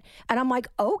shit. And I'm like,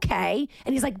 okay.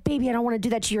 And he's like, baby, I don't want to do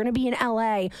that to you. You're going to be in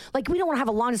LA. Like, we don't want to have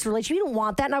a long distance relationship. You don't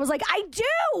want that. And I was like, I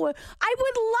do. I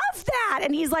would love that.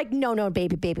 And he's like, no,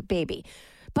 baby.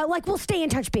 But like, we'll stay in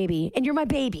touch, baby. And you're my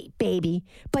baby.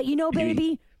 But you know,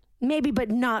 baby, maybe,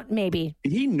 but not maybe.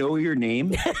 Did he know your name?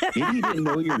 Maybe he didn't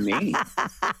know your name.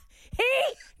 He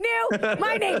knew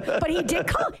my name. But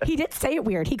he did say it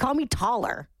weird. He called me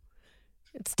Taller.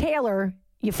 It's Taylor.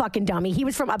 You fucking dummy. He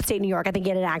was from upstate New York. I think he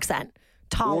had an accent.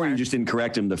 Taller. Or you just didn't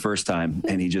correct him the first time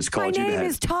and he just called you that. My name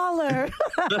is Taller.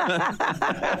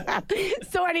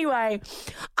 So anyway,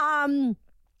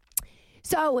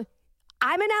 so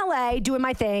I'm in LA doing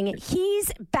my thing.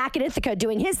 He's back in Ithaca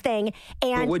doing his thing.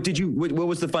 And what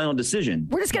was the final decision?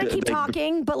 We're just going to keep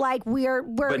talking, but like we're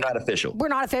but not official. We're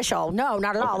not official. No,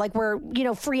 not at all. Like we're,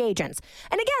 free agents.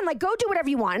 And again, like go do whatever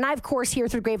you want. And I, of course, hear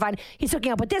through Grapevine, he's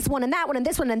hooking up with this one and that one and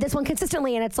this one and this one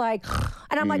consistently. And it's like,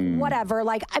 and I'm like, whatever.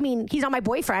 Like, I mean, he's not my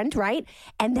boyfriend, right?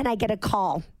 And then I get a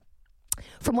call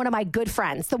from one of my good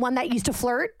friends, the one that used to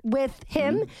flirt with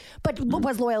him, but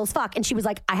was loyal as fuck. And she was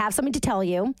like, I have something to tell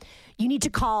you. You need to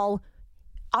call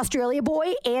Australia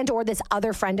boy and or this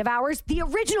other friend of ours, the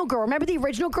original girl. Remember the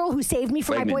original girl who saved me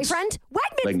from my boyfriend?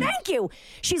 Wegmans, thank you.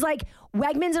 She's like,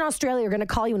 Wegmans in Australia are going to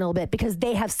call you in a little bit because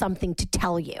they have something to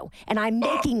tell you. And I'm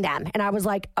making them. And I was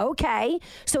like, okay.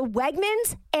 So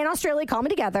Wegmans and Australia call me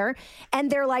together.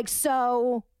 And they're like,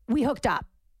 so we hooked up.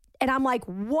 And I'm like,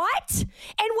 what? And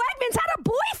Wegmans had a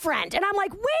boyfriend. And I'm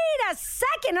like, wait a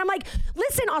second. And I'm like,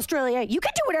 listen, Australia, you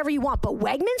can do whatever you want, but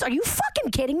Wegmans, are you fucking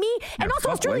kidding me? And also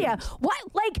Australia, Wegmans. What?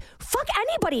 Like, fuck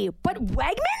anybody, but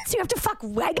Wegmans? You have to fuck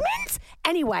Wegmans?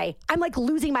 Anyway, I'm like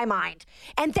losing my mind.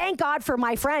 And thank God for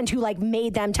my friend who like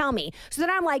made them tell me. So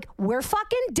then I'm like, we're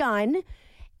fucking done.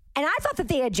 And I thought that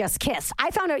they had just kissed.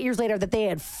 I found out years later that they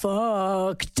had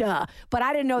fucked, but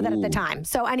I didn't know that at the time.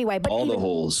 So anyway, but all the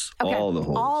holes.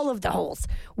 All of the holes.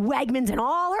 Wegmans and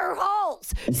all her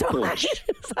holes.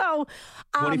 So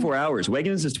 24 hours.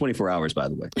 Wegmans is 24 hours, by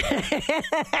the way.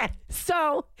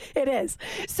 So it is.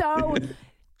 So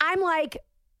I'm like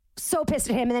so pissed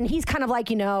at him, and then he's kind of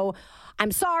like,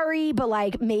 I'm sorry, but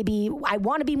like maybe I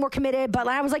want to be more committed. But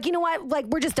I was like, you know what? Like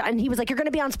we're just done. And he was like, you're going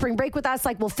to be on spring break with us.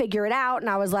 Like we'll figure it out. And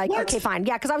I was like, okay, fine.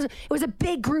 Yeah, because it was a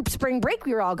big group spring break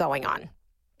we were all going on.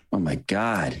 Oh my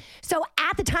God. So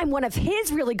at the time, one of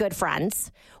his really good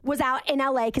friends was out in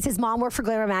LA because his mom worked for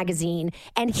Glamour magazine,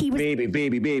 and he was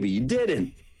baby. You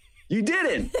didn't.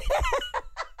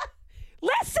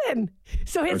 Listen.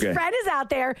 So his friend is out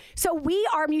there. So we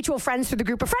are mutual friends through the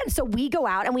group of friends. So we go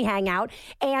out and we hang out.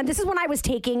 And this is when I was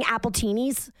taking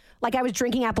Appletinis. Like I was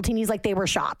drinking Appletinis like they were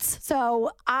shots.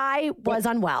 So I was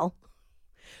unwell.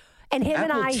 And him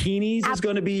and I. Appletinis is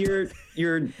going to be your.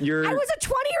 I was a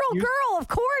 20-year-old girl. Of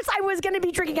course I was going to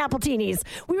be drinking Appletinis.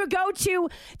 We would go to,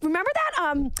 remember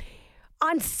that?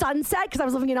 On Sunset, because I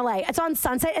was living in LA. It's on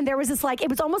Sunset, and there was this like, it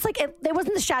was almost like, it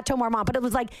wasn't the Chateau Marmont, but it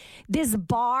was like this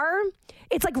bar.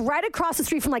 It's like right across the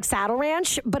street from like Saddle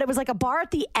Ranch, but it was like a bar at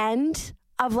the end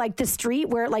of like the street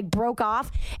where it like broke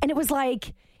off. And it was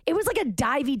like a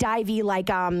divey, like.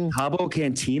 Cabo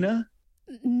Cantina?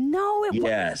 No, it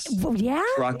yes. was. Yeah?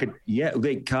 Like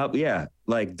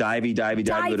divey.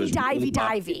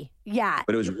 Divey. Yeah.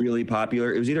 But it was really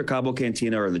popular. It was either Cabo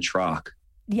Cantina or the Troc.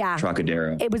 Yeah.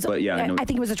 Trocadero. It was, but yeah, I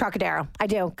think it was a Trocadero. I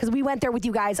do. Because we went there with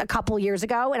you guys a couple years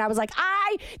ago, and I was like,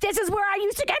 this is where I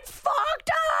used to get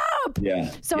fucked up.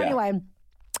 Yeah. So anyway,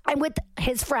 I'm with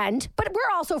his friend, but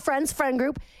we're also friends, friend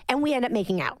group, and we end up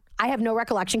making out. I have no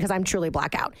recollection because I'm truly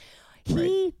blackout.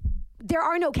 There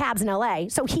are no cabs in LA,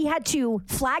 so he had to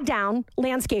flag down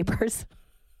landscapers.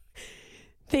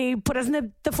 They put us in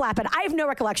the flatbed. I have no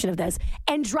recollection of this.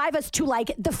 And drive us to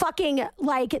like the fucking,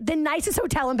 like the nicest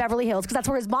hotel in Beverly Hills, because that's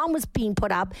where his mom was being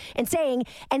put up and staying.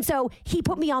 And so he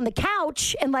put me on the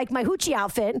couch in like my hoochie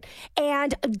outfit.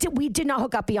 And we did not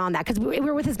hook up beyond that because we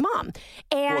were with his mom.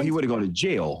 And well, he would have gone to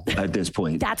jail at this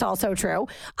point. That's also true.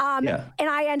 And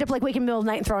I end up like waking in the middle of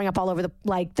the night and throwing up all over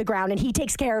the ground. And he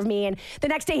takes care of me. And the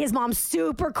next day, his mom's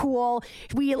super cool.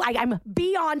 I'm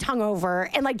beyond hungover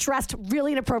and like dressed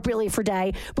really inappropriately for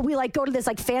day. But we like go to this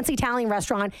like fancy Italian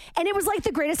restaurant, and it was like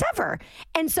the greatest ever.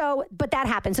 And so, but that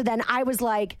happened. So then I was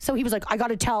like, so he was like, I got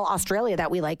to tell Australia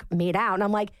that we like made out. And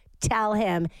I'm like, tell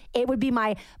him. It would be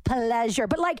my pleasure.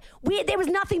 But like there was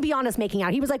nothing beyond us making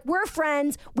out. He was like, we're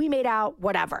friends. We made out,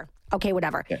 whatever. Okay,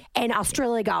 whatever. Yeah. And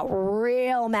Australia got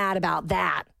real mad about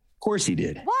that. Of course he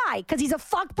did. Why? Because he's a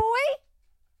fuck boy?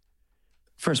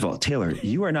 First of all, Taylor,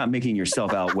 you are not making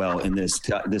yourself out well in this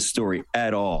story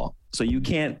at all. So you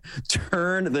can't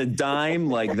turn the dime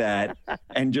like that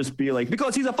and just be like,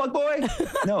 because he's a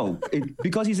fuckboy? No,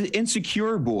 because he's an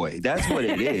insecure boy. That's what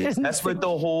it is. That's what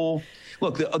the whole...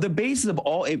 Look, the basis of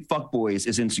all fuckboys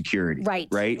is insecurity. Right.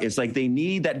 It's like they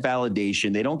need that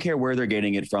validation. They don't care where they're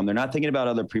getting it from. They're not thinking about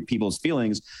other people's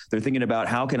feelings. They're thinking about,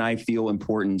 how can I feel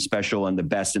important, special, and the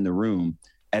best in the room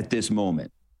at this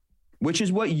moment? Which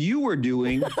is what you were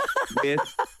doing with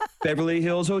Beverly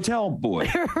Hills Hotel Boy.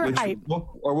 Right.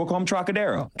 Or we'll call him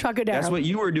Trocadero. That's what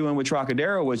you were doing with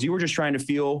Trocadero, was you were just trying to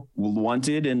feel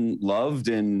wanted and loved,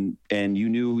 and you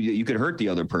knew you could hurt the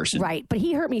other person. Right. But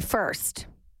he hurt me first.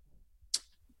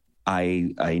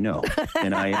 I know.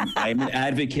 And I'm an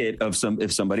advocate of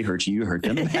if somebody hurts you, you hurt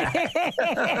them back.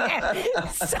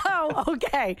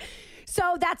 Okay.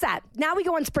 So that's that. Now we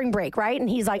go on spring break, right? And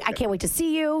he's like, I can't wait to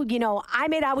see you. You know, I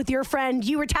made out with your friend.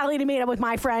 You retaliated, made out with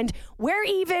my friend. We're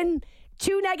even.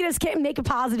 2 negatives can't make a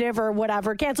positive or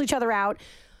whatever. Cancel each other out.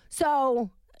 So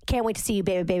can't wait to see you,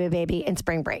 baby, in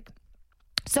spring break.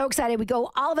 So excited.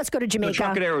 All of us go to Jamaica. But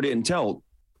Trocadero didn't tell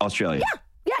Australia.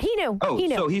 Yeah, he knew. Oh, he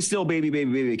knew. So he's still baby.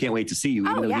 Can't wait to see you,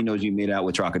 even though he knows you made out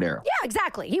with Trocadero. Yeah,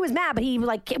 exactly. He was mad, but he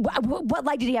what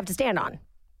leg did he have to stand on?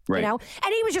 Right. You know?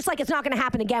 And he was just like, it's not going to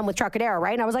happen again with Trocadero,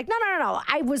 right? And I was like, no.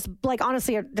 I was like,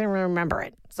 honestly, I didn't remember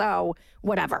it. So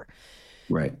whatever.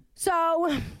 Right.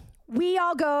 So we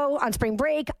all go on spring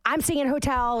break. I'm staying in a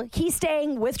hotel. He's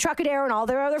staying with Trocadero and all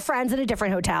their other friends in a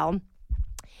different hotel.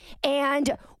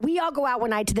 And we all go out one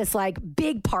night to this like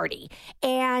big party.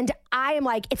 And I am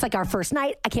like, it's like our first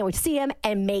night. I can't wait to see him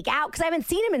and make out because I haven't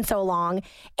seen him in so long.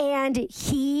 And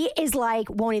he is like,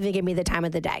 won't even give me the time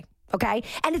of the day. Okay.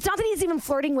 And it's not that he's even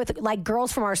flirting with like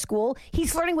girls from our school.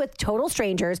 He's flirting with total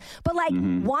strangers, but like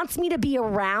wants me to be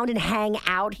around and hang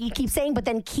out. He keeps saying, but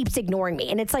then keeps ignoring me.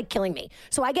 And it's like killing me.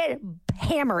 So I get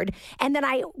hammered. And then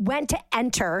I went to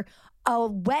enter a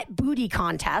wet booty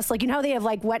contest. Like, you know how they have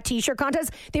like wet t-shirt contests?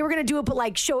 They were going to do it, but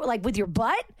like show it like with your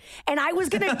butt. And I was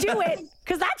going to do it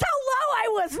because that's how low I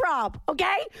was, Rob.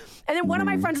 Okay. And then one of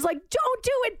my friends was like, don't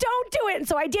do it. And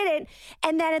so I did it.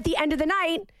 And then at the end of the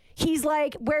night, he's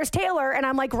like, where's Taylor? And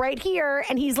I'm like, right here.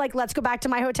 And he's like, let's go back to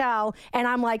my hotel. And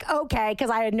I'm like, okay,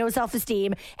 because I had no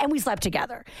self-esteem. And we slept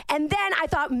together. And then I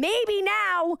thought maybe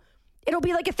now it'll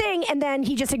be like a thing. And then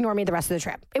he just ignored me the rest of the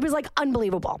trip. It was like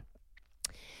unbelievable.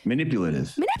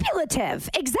 Manipulative.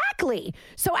 Exactly.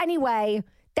 So anyway,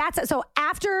 so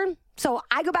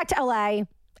I go back to LA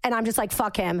and I'm just like,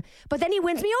 fuck him. But then he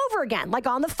wins me over again, like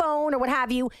on the phone or what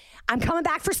have you. I'm coming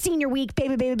back for senior week.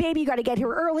 Baby, you got to get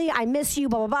here early. I miss you,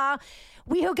 blah, blah, blah.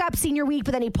 We hook up senior week,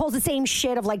 but then he pulls the same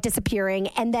shit of like disappearing.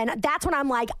 And then that's when I'm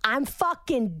like, I'm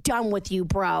fucking done with you,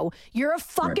 bro. You're a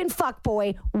fucking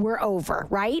fuckboy. We're over,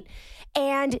 right?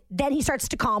 And then he starts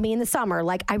to call me in the summer.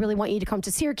 Like, I really want you to come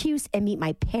to Syracuse and meet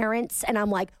my parents. And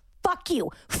I'm like, fuck you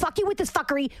with this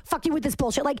fuckery. Fuck you with this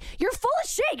bullshit. Like, you're full of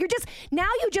shit. Now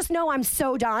you just know I'm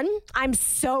so done.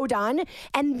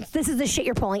 And this is the shit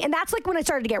you're pulling. And that's like when I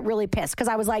started to get really pissed because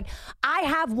I was like, I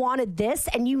have wanted this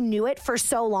and you knew it for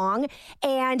so long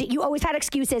and you always had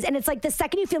excuses. And it's like the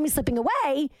second you feel me slipping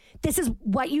away, this is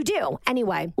what you do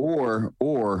anyway. Or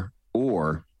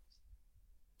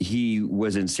he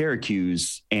was in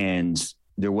Syracuse and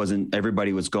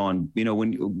everybody was gone. You know,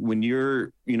 when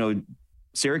you're, you know,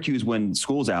 Syracuse, when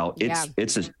school's out,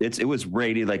 it was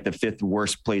rated like the 5th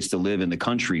worst place to live in the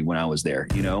country when I was there,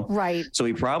 you know? Right. So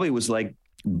he probably was like,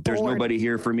 there's bored. Nobody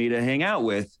here for me to hang out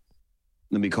with.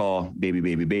 Let me call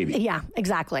baby. Yeah,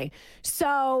 exactly.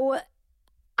 So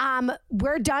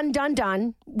we're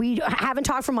done. We haven't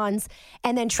talked for months.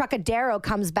 And then Trocadero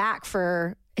comes back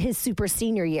for his super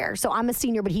senior year. So I'm a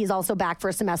senior, but he's also back for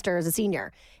a semester as a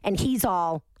senior. And he's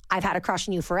all, I've had a crush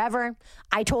on you forever.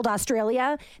 I told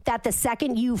Australia that the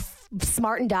second you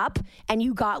smartened up and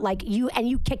you got like you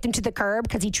kicked him to the curb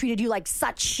because he treated you like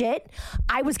such shit,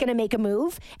 I was going to make a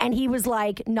move. And he was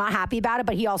like not happy about it,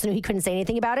 but he also knew he couldn't say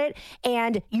anything about it.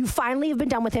 And you finally have been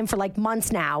done with him for like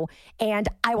months now. And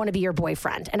I want to be your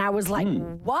boyfriend. And I was like,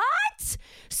 what?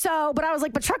 So, but I was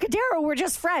like, but Trocadero, we're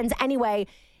just friends. Anyway,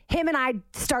 him and I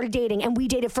started dating and we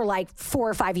dated for like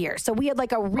 4 or 5 years. So we had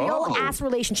like a real ass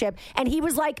relationship and he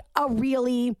was like a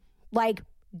really like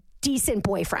decent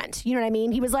boyfriend. You know what I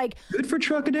mean? He was like... Good for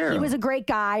Trocadero. He was a great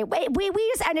guy. We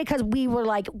just ended because we were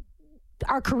like...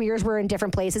 our careers were in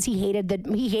different places. He hated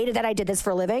that I did this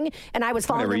for a living, and I was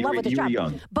falling in love with the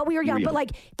job. But we were young. But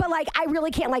like I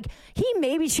really can't, like, he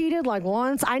maybe cheated like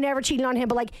once. I never cheated on him,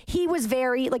 but like he was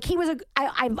very, like, he was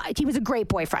a great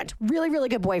boyfriend, really, really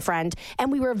good boyfriend,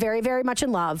 and we were very, very much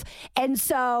in love. And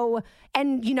so,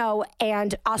 and you know,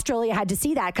 and Australia had to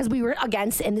see that because we were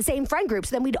in the same friend group.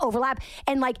 So then we'd overlap,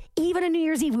 and like even on New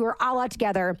Year's Eve, we were all out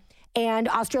together. And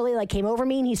Australia like came over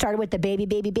me, and he started with the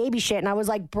baby shit. And I was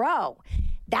like, bro,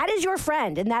 that is your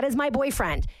friend, and that is my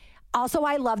boyfriend. Also,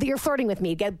 I love that you're flirting with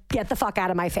me. Get the fuck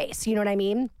out of my face. You know what I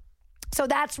mean? So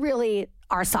that's really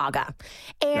our saga.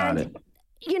 And, got it.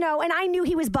 You know, and I knew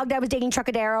he was bugged. I was dating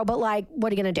Trucadero, but like,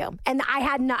 what are you going to do? And I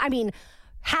had not, I mean,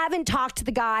 haven't talked to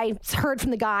the guy, heard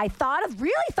from the guy, thought of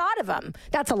him.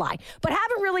 That's a lie. But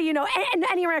haven't really, you know,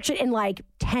 any interaction in like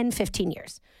 10, 15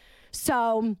 years.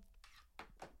 So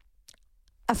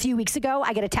a few weeks ago,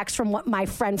 I get a text from my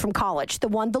friend from college, the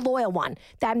loyal one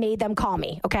that made them call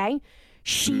me, okay?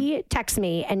 She texts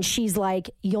me, and she's like,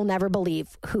 you'll never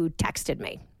believe who texted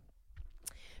me.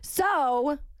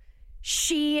 So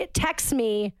she texts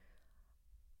me.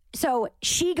 So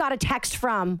she got a text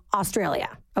from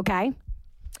Australia, okay?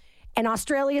 And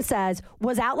Australia says,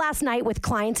 was out last night with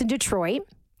clients in Detroit.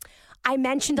 I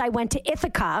mentioned I went to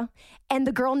Ithaca, and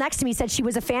the girl next to me said she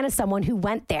was a fan of someone who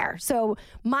went there. So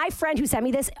my friend who sent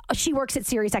me this, she works at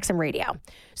Sirius XM Radio.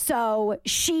 So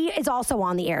she is also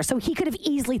on the air. So he could have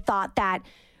easily thought that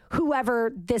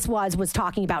whoever this was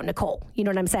talking about Nicole. You know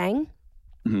what I'm saying?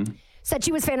 Mm-hmm. Said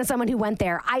she was a fan of someone who went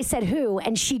there. I said who,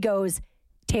 and she goes,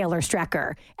 Taylor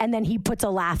Strecker. And then he puts a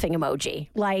laughing emoji.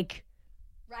 Like,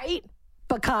 right?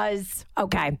 Because,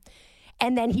 okay.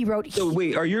 And then he wrote... So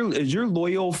wait, is your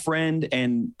loyal friend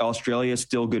and Australia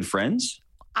still good friends?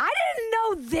 I didn't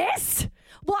know this.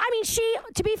 Well, I mean,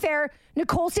 to be fair,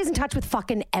 Nicole stays in touch with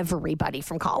fucking everybody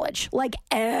from college. Like,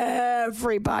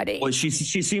 everybody. Well, she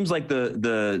seems like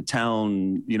the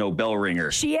town, you know, bell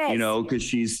ringer. She is. You know, because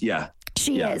she's, yeah.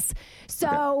 She is.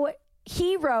 So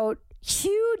he wrote,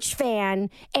 huge fan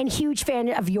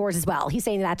of yours as well. He's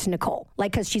saying that to Nicole,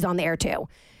 like, because she's on the air too.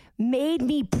 Made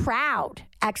me proud, !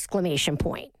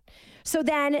 So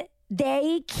then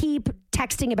they keep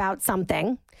texting about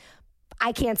something.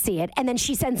 I can't see it. And then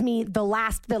she sends me the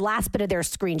last bit of their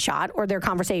screenshot or their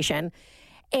conversation.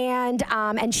 And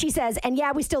she says, and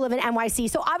yeah, we still live in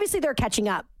NYC. So obviously they're catching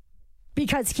up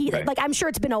because like, I'm sure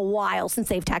it's been a while since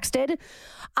they've texted.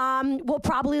 We'll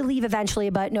probably leave eventually,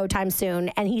 but no time soon.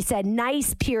 And he said,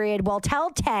 nice period. Well,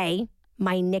 tell Tay,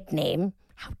 my nickname.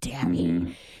 How dare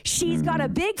he? She's got a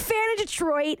big fan of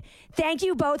Detroit. Thank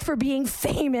you both for being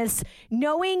famous.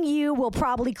 Knowing you will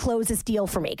probably close this deal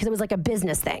for me because it was like a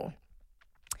business thing.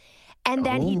 And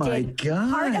then he did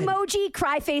heart emoji,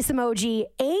 cry face emoji,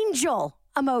 angel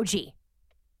emoji.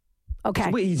 Okay. So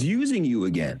wait, he's using you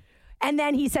again. And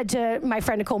then he said to my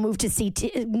friend Nicole, move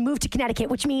to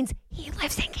Connecticut, which means he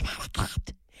lives in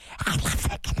Connecticut. I live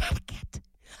in Connecticut.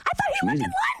 I thought he lived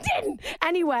in London.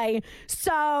 Anyway,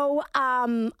 so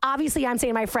obviously I'm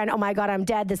saying to my friend, oh my God, I'm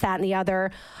dead, this, that, and the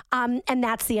other. And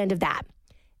that's the end of that.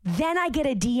 Then I get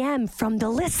a DM from the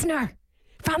listener.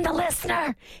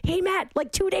 He met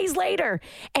like 2 days later.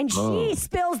 And she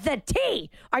spills the tea.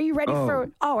 Are you ready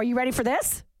are you ready for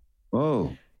this?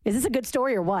 Oh. Is this a good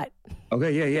story or what?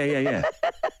 Okay, yeah.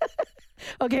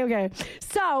 Okay.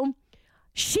 So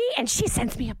she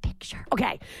sends me a picture.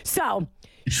 Okay, so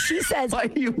she says... Why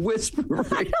are you whispering?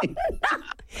 I don't know.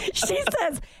 She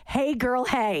says, hey, girl,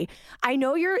 hey. I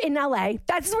know you're in LA.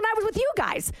 That's when I was with you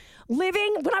guys. When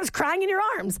I was crying in your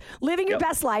arms. Living your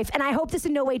best life. And I hope this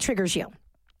in no way triggers you.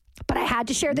 But I had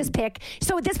to share this pic.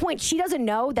 So at this point, she doesn't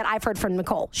know that I've heard from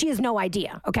Nicole. She has no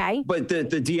idea, okay? But the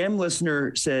DM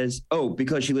listener says, oh,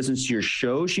 because she listens to your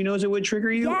show, she knows it would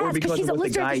trigger you? Yes, or because she's of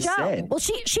what the guy said? Well,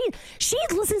 she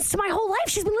listens to my whole life.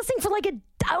 She's been listening for like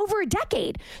over a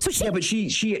decade. So but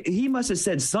he must have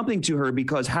said something to her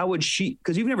because how would she,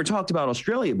 because you've never talked about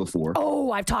Australia before.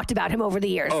 Oh, I've talked about him over the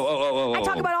years. I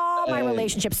talk about all my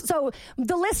relationships. So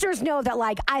the listeners know that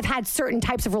like I've had certain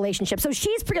types of relationships. So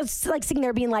she's like sitting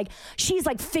there being like, she's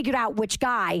like figured out which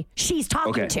guy she's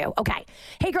talking to. Okay.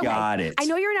 Hey, girl, Got it. I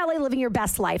know you're in LA living your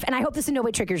best life, and I hope this in no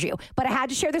way triggers you, but I had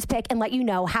to share this pic and let you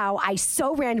know how I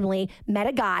so randomly met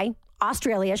a guy,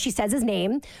 Australia, she says his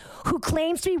name, who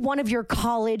claims to be one of your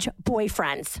college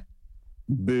boyfriends.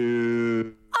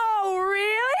 Boo. Oh,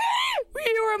 really?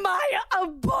 You were my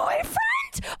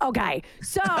boyfriend? Okay,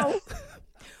 so...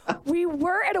 We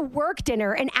were at a work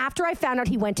dinner, and after I found out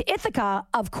he went to Ithaca,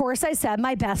 of course I said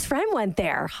my best friend went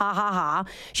there. Ha, ha, ha.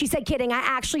 She said, kidding. I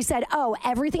actually said, oh,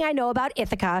 everything I know about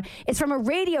Ithaca is from a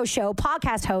radio show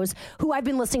podcast host who I've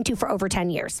been listening to for over 10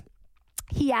 years.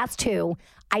 He asked who.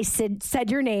 I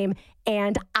said your name,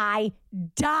 and I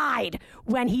died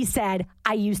when he said,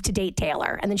 I used to date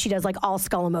Taylor. And then she does like all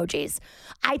skull emojis.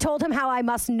 I told him how I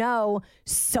must know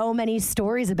so many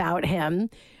stories about him.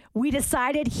 We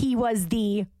decided he was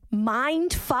the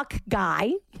mind fuck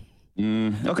guy.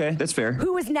 Okay, that's fair.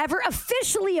 Who was never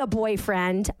officially a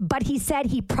boyfriend, but he said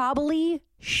he probably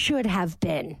should have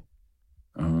been.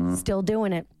 Still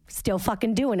doing it. Still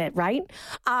fucking doing it, right?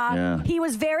 He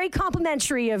was very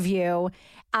complimentary of you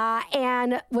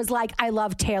and was like, I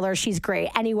love Taylor. She's great.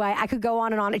 Anyway, I could go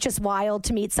on and on. It's just wild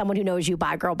to meet someone who knows you.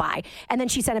 Bye, girl, bye. And then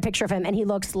she sent a picture of him, and he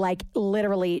looks like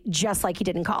literally just like he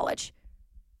did in college.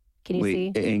 Can you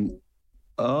see?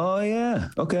 Oh, yeah.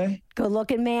 Okay. Good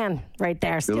looking man right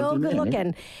there. Still good looking.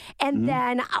 Yeah. And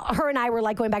then her and I were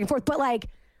like going back and forth, but like,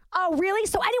 oh, really?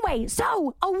 So anyway,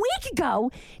 a week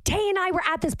ago, Tay and I were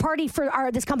at this party for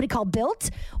this company called Built.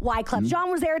 Wyclef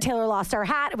Jean was there. Taylor lost her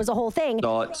hat. It was a whole thing.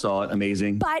 Saw it.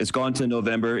 Amazing. But it's gone to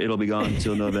November. It'll be gone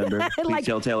until November. Please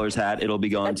tell Taylor's hat. It'll be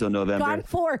gone until November. Gone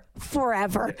for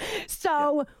forever.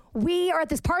 So we are at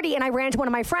this party, and I ran into one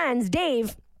of my friends,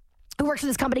 Dave, who works for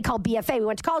this company called BFA. We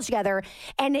went to college together,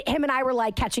 and him and I were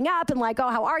like catching up and like, oh,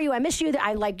 how are you? I miss you.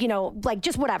 I like, like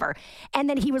just whatever. And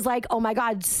then he was like, oh my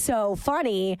God, so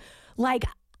funny. Like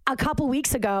a couple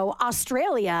weeks ago,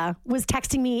 Australia was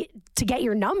texting me to get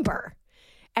your number.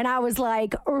 And I was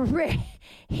like, really?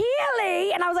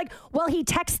 And I was like, well, he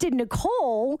texted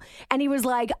Nicole, and he was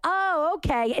like, oh,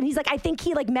 okay. And he's like, I think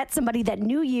he like met somebody that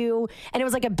knew you, and it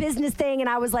was like a business thing. And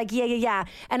I was like, yeah.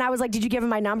 And I was like, did you give him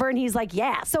my number? And he's like,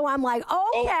 yeah. So I'm like,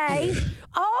 okay.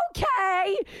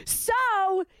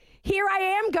 So here I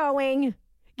am going,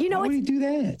 Why would he do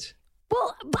that?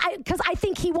 Well, because I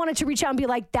think he wanted to reach out and be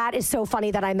like, that is so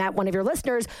funny that I met one of your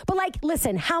listeners. But like,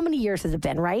 listen, how many years has it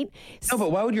been, right? No,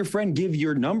 but why would your friend give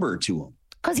your number to him?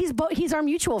 Because he's our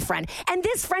mutual friend. And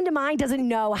this friend of mine doesn't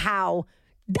know how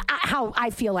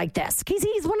I feel like this.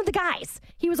 He's one of the guys.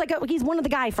 He's one of the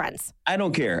guy friends. I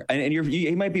don't care. And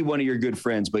he might be one of your good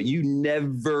friends, but you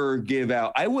never give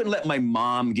out. I wouldn't let my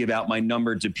mom give out my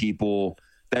number to people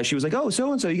that she was like, oh,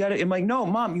 so-and-so, you got it. I'm like, no,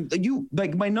 Mom, you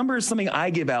like my number is something I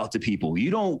give out to people.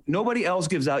 Nobody else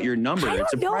gives out your number. I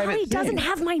don't know how he doesn't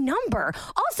have my number.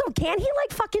 Also, can he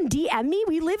like fucking DM me?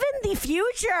 We live in the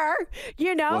future,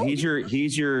 Well, he's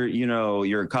your,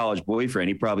 your college boyfriend.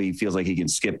 He probably feels like he can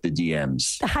skip the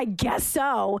DMs. I guess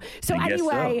so. So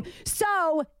anyway,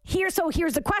 here's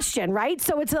the question, right?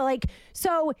 So it's like,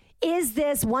 is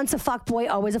this once a fuckboy,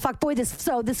 always a fuckboy?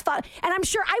 And I'm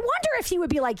sure, I wonder if he would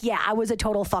be like, yeah, I was a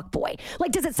total fuckboy.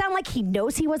 Like, does it sound like he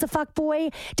knows he was a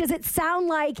fuckboy? Does it sound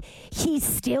like he's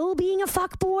still being a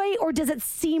fuckboy? Or does it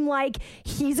seem like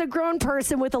he's a grown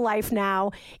person with a life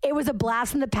now? It was a blast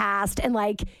from the past, and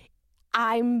like,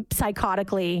 I'm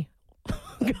psychotically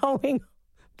going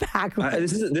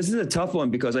backwards. This is a tough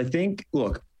one because I think,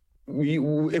 look,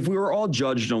 if we were all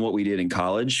judged on what we did in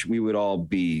college, we would all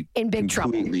be in big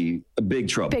trouble. Big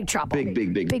trouble. Big trouble.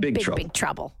 Big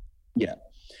trouble. Yeah.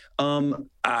 Do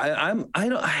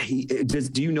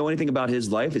you know anything about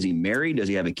his life? Is he married? Does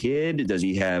he have a kid? Does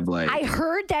he have like? I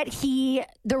heard that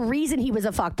the reason he was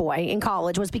a fuckboy in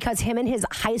college was because him and his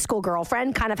high school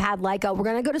girlfriend kind of had like we're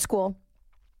going to go to school.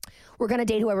 We're going to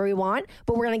date whoever we want,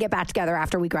 but we're going to get back together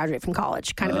after we graduate from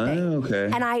college, kind of a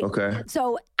thing. Okay.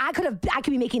 So I could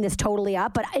be making this totally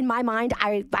up, but in my mind,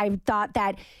 I thought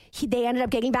that they ended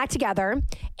up getting back together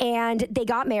and they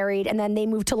got married, and then they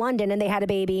moved to London and they had a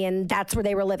baby, and that's where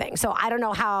they were living. So I don't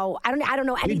know I don't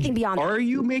know anything beyond that. Are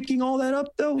you making all that up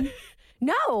though?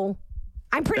 No.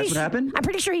 I'm pretty That's what happened? I'm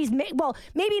pretty sure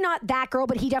maybe not that girl,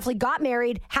 but he definitely got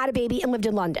married, had a baby, and lived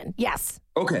in London. Yes.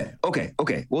 Okay.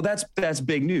 Well, that's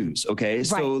big news. Okay.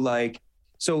 Right.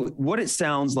 So what it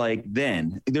sounds like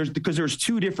then there's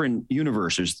two different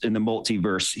universes in the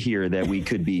multiverse here that we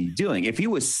could be doing. If he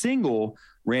was single,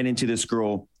 ran into this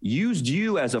girl, used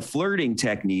you as a flirting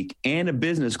technique and a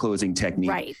business closing technique.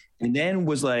 Right. And then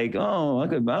was like, oh,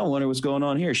 I wonder what's going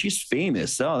on here. She's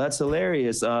famous. Oh, that's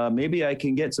hilarious. Maybe I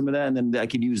can get some of that. And then I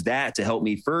could use that to help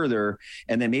me further.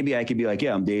 And then maybe I could be like,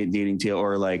 yeah, I'm dating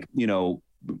Taylor, or like, I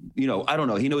don't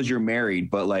know. He knows you're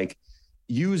married, but like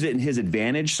use it in his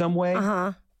advantage some way.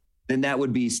 Then that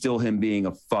would be still him being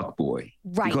a fuck boy.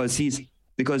 Right. Because he's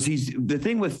the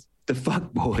thing with the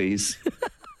fuck boys,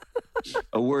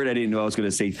 a word I didn't know I was going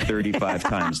to say 35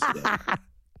 times today.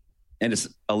 And it's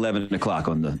 11 o'clock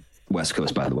on the West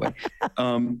Coast, by the way.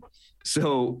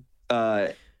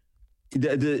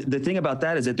 the thing about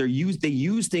that is that they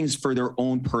use things for their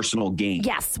own personal gain.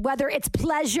 Yes, whether it's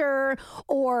pleasure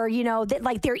or, that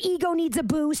like their ego needs a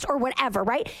boost or whatever,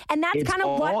 right? And that's kind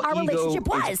of what our relationship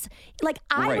was. Like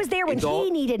I was there when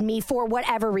he needed me for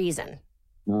whatever reason.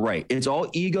 Right. It's all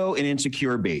ego and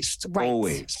insecure based,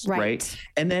 always. Right.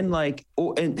 And then I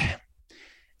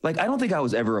don't think I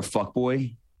was ever a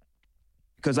fuckboy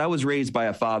because I was raised by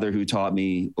a father who taught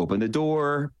me open the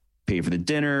door, pay for the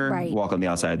dinner, walk on the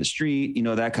outside of the street,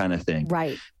 that kind of thing.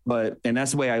 Right. And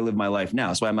that's the way I live my life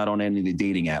now. So I'm not on any of the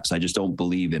dating apps. I just don't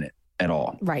believe in it at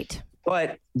all. Right.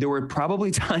 But there were probably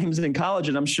times in college,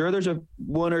 and I'm sure there's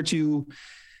one or two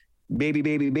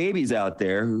babies out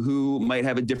there who might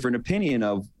have a different opinion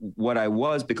of what I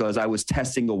was because I was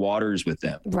testing the waters with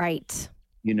them. Right.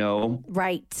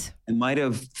 Right. And might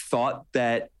have thought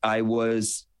that I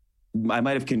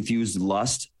might have confused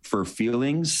lust for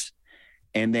feelings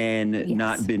and then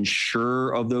not been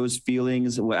sure of those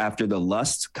feelings after the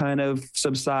lust kind of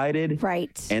subsided.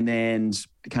 Right. And then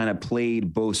kind of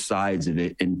played both sides of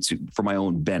it for my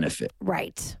own benefit.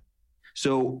 Right.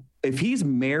 So if he's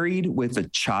married with a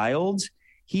child,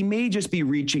 he may just be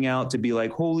reaching out to be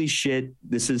like, holy shit,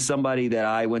 this is somebody that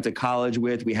I went to college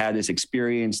with. We had this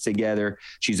experience together.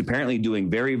 She's apparently doing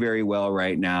very, very well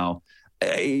right now.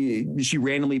 She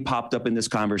randomly popped up in this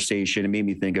conversation and made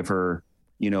me think of her,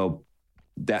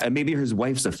 that maybe his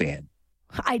wife's a fan.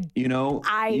 I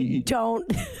don't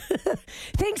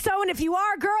think so. And if you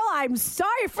are, girl, I'm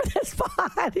sorry for this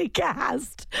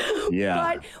podcast.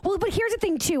 Yeah. But here's the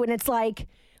thing too. And it's like,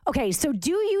 okay, so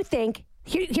do you think,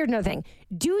 here's another thing.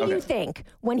 Do you think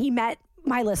when he met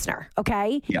my listener,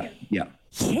 okay? Yeah.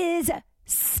 His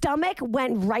stomach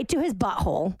went right to his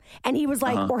butthole and he was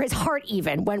like, or his heart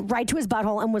even went right to his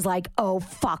butthole and was like, oh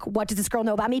fuck, what does this girl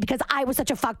know about me? Because I was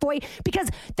such a fuck boy. Because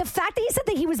the fact that he said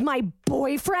that he was my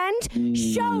boyfriend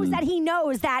shows that he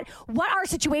knows that what our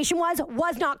situation was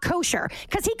not kosher.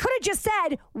 Because he could have just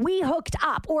said we hooked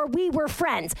up or we were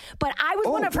friends, but I was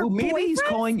one of her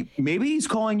boyfriends. Maybe he's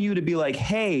calling you to be like,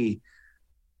 hey,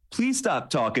 please stop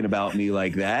talking about me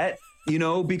like that.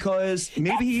 Because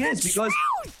maybe he is because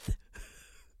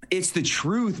it's the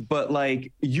truth, but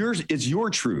it's your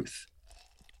truth,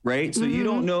 right? So you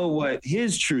don't know what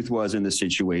his truth was in the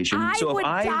situation. I would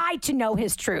die to know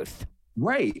his truth.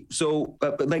 Right. So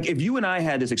if you and I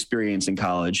had this experience in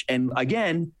college, and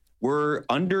again, we're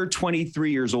under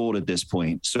 23 years old at this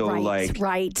point. So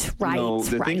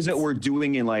the things that we're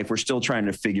doing in life, we're still trying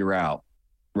to figure out.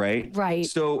 Right. Right.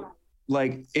 So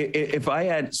if I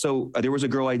had, there was a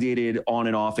girl I dated on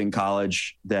and off in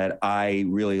college that I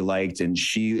really liked and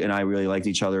she and I really liked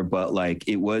each other, but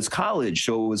it was college.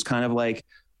 So it was kind of like,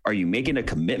 are you making a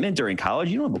commitment during college?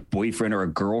 You don't have a boyfriend or a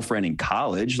girlfriend in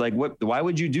college. Why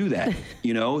would you do that?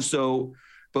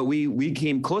 But we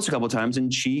came close a couple of times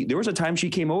and there was a time she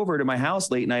came over to my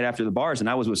house late night after the bars and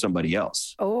I was with somebody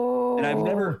else. Oh, and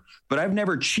I've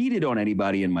never cheated on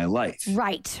anybody in my life.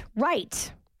 Right.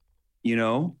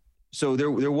 So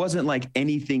there wasn't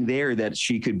anything there that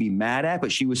she could be mad at,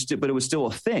 but but it was still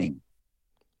a thing.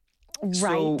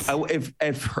 Right. So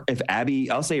if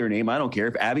Abby, I'll say her name, I don't care.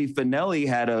 If Abby Finelli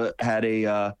had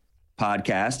a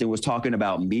podcast and was talking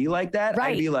about me like that,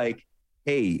 I'd be like,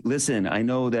 hey, listen, I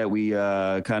know that we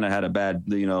kind of had a bad,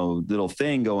 little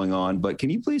thing going on, but can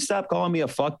you please stop calling me a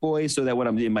fuckboy so that when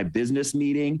I'm in my business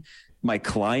meeting, my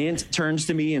client turns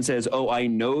to me and says, oh, I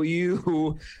know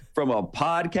you from a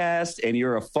podcast and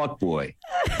you're a fuckboy.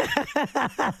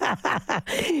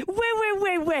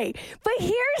 Wait. But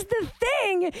here's the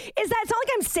thing is that it's not like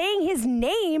I'm saying his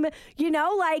name,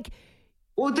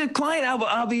 Well, the client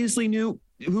obviously knew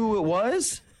who it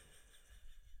was.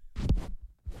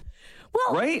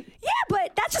 Well, right? Yeah,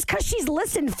 but that's just because she's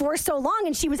listened for so long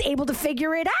and she was able to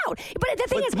figure it out. But the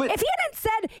thing is, if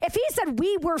he had said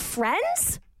we were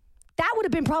friends, that would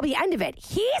have been probably the end of it.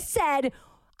 He said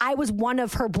I was one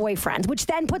of her boyfriends, which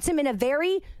then puts him in a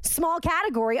very small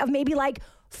category of maybe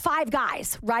 5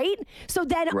 guys, right? So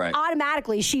then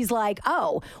automatically she's like,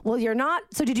 oh, well, you're not.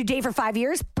 So did you date for 5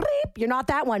 years? Bleep, you're not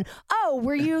that one. Oh,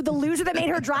 were you the loser that made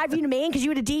her drive you to Maine because you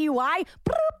had a DUI?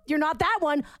 Bleep, you're not that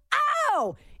one.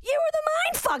 Oh, you were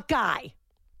the mindfuck guy.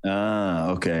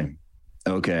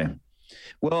 Okay.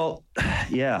 Well,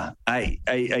 yeah, I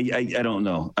don't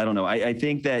know. I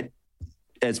think that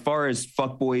as far as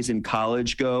fuckboys in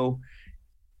college go,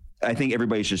 I think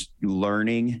everybody's just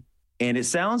learning. And it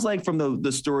sounds like from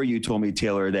the story you told me,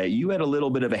 Taylor, that you had a little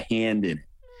bit of a hand in it.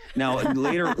 Now,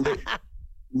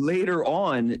 later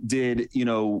on,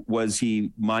 was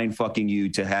he mind fucking you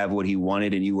to have what he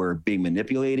wanted and you were being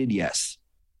manipulated? Yes.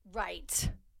 Right.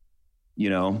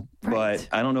 But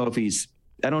I don't know if he's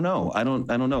don't know. I don't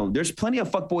know. There's plenty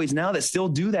of fuckboys now that still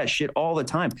do that shit all the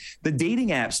time. The dating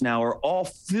apps now are all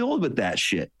filled with that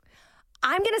shit.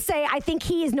 I'm going to say I think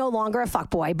he is no longer a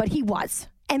fuckboy, but he was.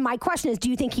 And my question is, do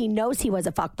you think he knows he was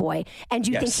a fuckboy? And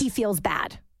do you think he feels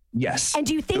bad? Yes. And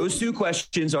do you think those two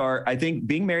questions are, I think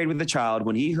being married with a child,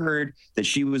 when he heard that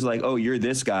she was like, oh, you're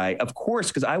this guy, of course,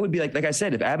 because I would be like I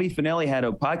said, if Abby Finelli had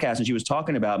a podcast and she was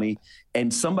talking about me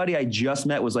and somebody I just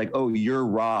met was like, oh, you're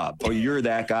Rob or you're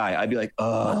that guy, I'd be like,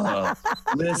 oh,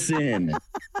 listen.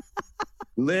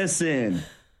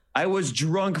 I was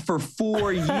drunk for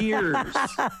 4 years.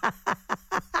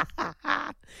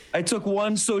 I took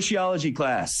one sociology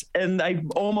class and I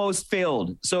almost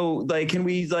failed. So like, can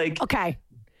we like... Okay.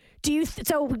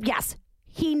 So yes,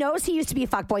 he knows he used to be a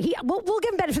fuckboy. We'll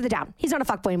give him benefit of the doubt. He's not a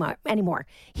fuckboy anymore.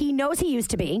 He knows he used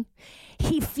to be.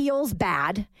 He feels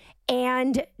bad.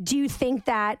 And do you think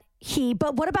that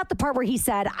but what about the part where he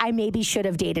said, I maybe should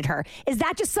have dated her? Is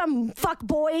that just some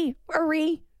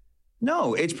fuckboy-ery?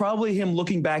 No, it's probably him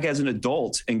looking back as an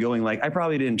adult and going like, I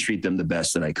probably didn't treat them the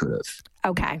best that I could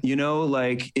have. Okay. You know,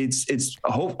 like it's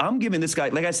hope. I'm giving this guy,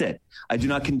 like I said, I do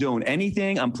not condone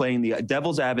anything. I'm playing the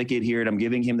devil's advocate here and I'm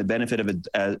giving him the benefit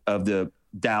of the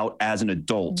doubt as an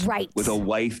adult, right, with a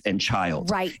wife and child.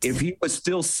 Right. If he was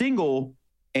still single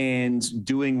and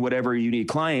doing whatever you need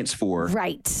clients for,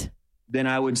 right, then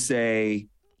I would say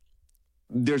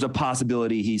there's a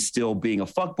possibility he's still being a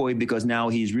fuckboy because now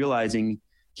he's realizing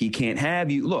he can't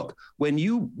have you. Look, when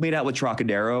you made out with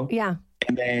Trocadero, yeah,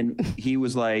 and then he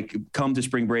was like, come to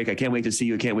spring break. I can't wait to see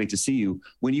you. I can't wait to see you.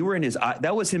 When you were in his eye,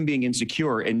 that was him being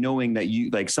insecure and knowing that you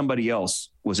like somebody else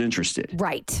was interested.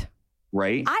 Right.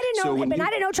 Right. I didn't know, I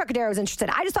didn't know Trocadero was interested.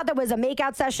 I just thought that was a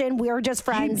makeout session. We were just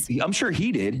friends. I'm sure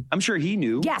he did. I'm sure he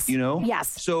knew. Yes. You know?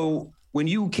 Yes. So when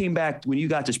you came back, when you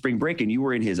got to spring break and you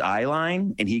were in his eye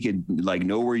line and he could like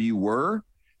know where you were,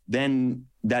 then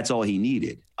that's all he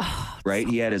needed. Oh, right.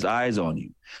 He had his eyes on you.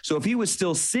 So if he was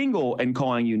still single and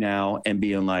calling you now and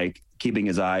being like keeping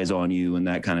his eyes on you and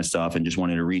that kind of stuff and just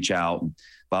wanted to reach out, and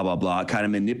blah, blah, blah, kind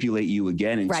of manipulate you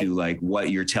again into like what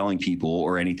you're telling people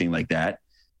or anything like that,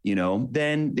 you know,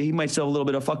 then he might still a little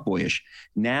bit of fuckboyish.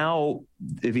 Now,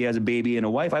 if he has a baby and a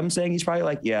wife, I'm saying he's probably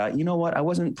like, yeah, you know what? I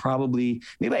wasn't probably,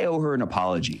 maybe I owe her an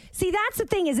apology. See, that's the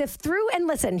thing is and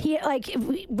listen, he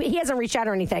hasn't reached out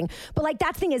or anything, but like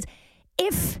that thing is,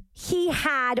 if he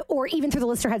had, or even through the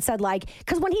listener had said like,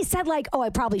 because when he said like, oh, I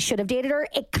probably should have dated her,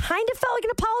 it kind of felt like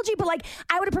an apology, but like,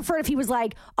 I would have preferred if he was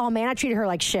like, oh man, I treated her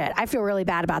like shit. I feel really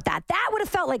bad about that. That would have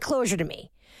felt like closure to me.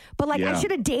 But like, I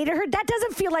should have dated her. That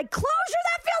doesn't feel like closure.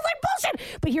 That feels like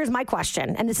bullshit. But here's my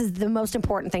question, and this is the most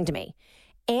important thing to me.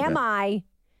 Am I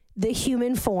the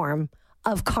human form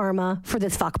of karma for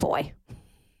this fuckboy?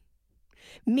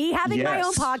 Me having my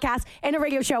own podcast and a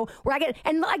radio show where I get,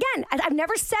 and again, I've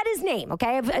never said his name,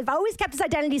 okay? I've always kept his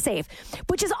identity safe,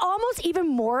 which is almost even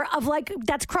more of like,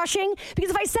 that's crushing,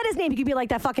 because if I said his name, you could be like,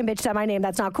 that fucking bitch said my name,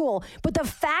 that's not cool. But the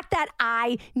fact that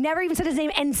I never even said his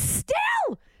name and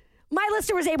still my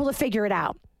listener was able to figure it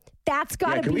out. That's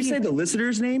got to be... Can we say the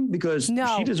listener's name? Because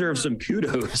she deserves some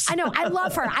kudos. I know. I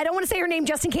love her. I don't want to say her name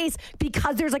just in case,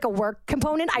 because there's like a work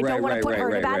component. I don't want to put her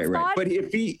in a bad spot. But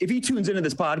if he tunes into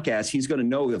this podcast, he's going to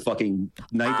know the fucking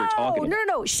night they're talking.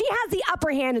 No. She has the upper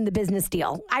hand in the business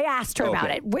deal. I asked her about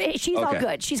it. She's all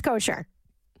good. She's kosher.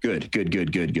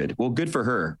 Good. Well, good for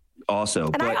her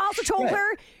also. And I also told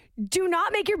her, do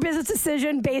not make your business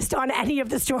decision based on any of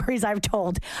the stories I've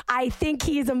told. I think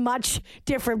he's a much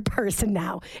different person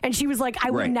now. And she was like,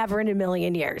 I would never in a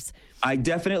million years. I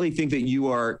definitely think that you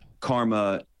are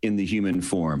karma in the human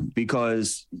form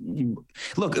because,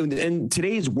 look, in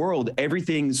today's world,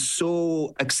 everything's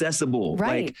so accessible.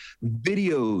 Like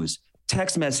videos,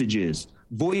 text messages,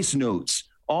 voice notes,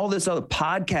 all this other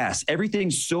podcasts,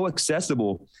 everything's so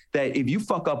accessible that if you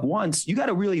fuck up once, you got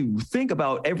to really think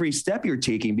about every step you're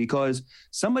taking because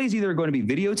somebody's either going to be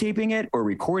videotaping it or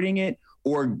recording it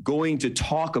or going to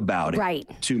talk about it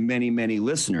to many, many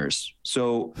listeners.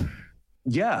 So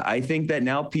yeah, I think that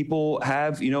now people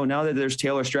have, now that there's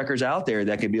Taylor Streckers out there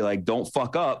that could be like, don't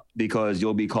fuck up because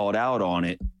you'll be called out on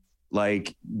it.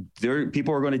 Like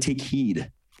people are going to take heed.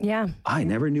 Yeah. I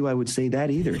never knew I would say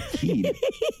that either. Heed.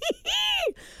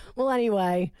 Well,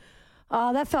 anyway,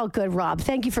 that felt good, Rob.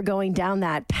 Thank you for going down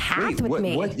that path with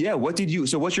me.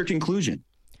 What's your conclusion?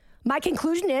 My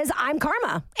conclusion is I'm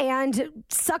karma and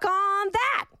suck on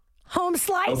that. Home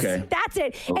slice. Okay. That's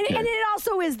it. Okay. And it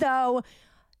also is, though,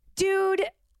 dude,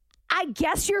 I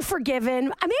guess you're forgiven.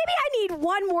 Maybe I need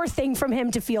one more thing from him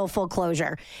to feel full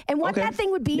closure. And what that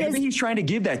thing would be maybe he's trying to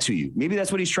give that to you. Maybe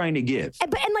that's what he's trying to give.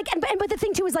 But the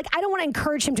thing too is like, I don't want to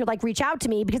encourage him to like reach out to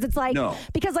me because it's like,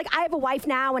 because like I have a wife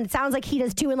now and it sounds like he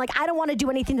does too. And like, I don't want to do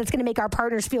anything that's going to make our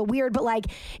partners feel weird. But like,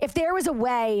 if there was a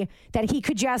way that he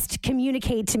could just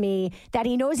communicate to me that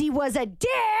he knows he was a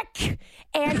dick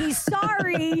and he's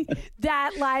sorry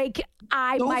that like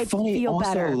I might feel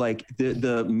also, better. Like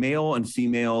the male and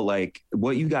female, like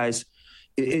what you guys,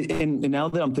 and now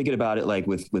that I'm thinking about it, like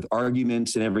with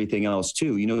arguments and everything else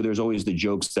too, you know, there's always the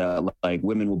jokes that like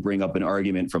women will bring up an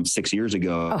argument from 6 years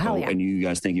ago and you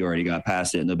guys think you already got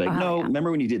past it. And they're like,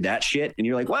 remember when you did that shit? And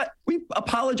you're like, what? We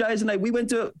apologized and we went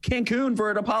to Cancun for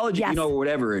an apology, you know, or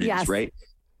whatever it is. Right.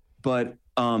 But,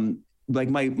 like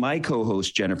my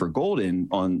co-host Jennifer Golden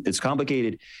on It's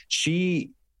Complicated,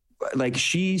 she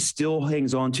still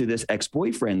hangs on to this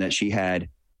ex-boyfriend that she had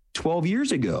 12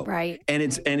 years ago. Right. And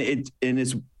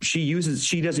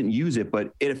she doesn't use it,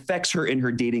 but it affects her in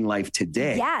her dating life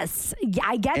today. Yes.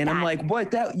 I get that. And I'm like,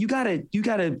 what? That you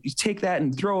gotta take that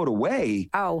and throw it away.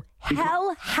 Oh,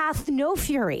 hell hath no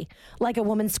fury like a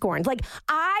woman scorned. Like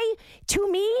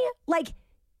to me, like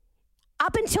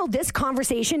up until this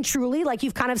conversation, truly, like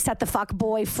you've kind of set the fuck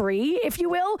boy free, if you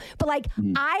will. But like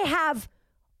I have,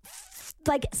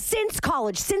 like since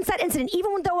college, since that incident,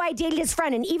 even though I dated his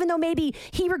friend and even though maybe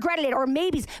he regretted it or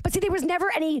maybe, but see, there was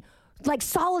never any like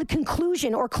solid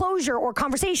conclusion or closure or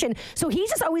conversation. So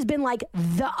he's just always been like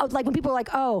like when people are like,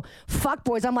 oh, fuck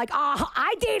boys, I'm like,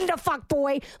 I dated a fuck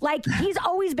boy. Like he's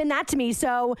always been that to me.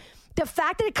 So the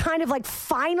fact that it kind of like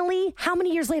finally, how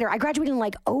many years later? I graduated in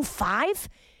like 2005.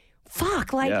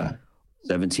 Fuck, like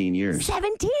 17 years.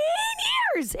 17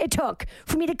 years it took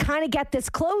for me to kind of get this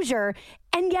closure.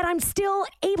 And yet I'm still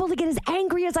able to get as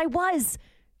angry as I was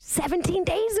 17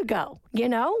 days ago. You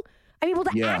know, I'm able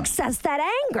to access that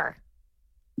anger.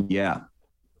 Yeah.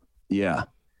 Yeah.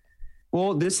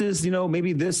 Well, this is, you know,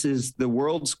 maybe this is the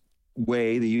world's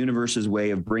way, the universe's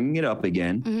way of bringing it up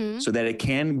again so that it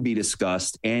can be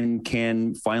discussed and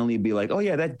can finally be like, oh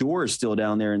yeah, that door is still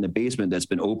down there in the basement that's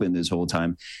been open this whole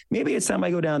time. Maybe it's time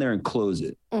I go down there and close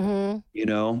it, you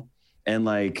know, and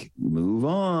like move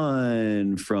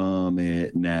on from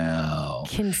it now.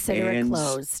 Consider it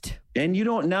closed. And you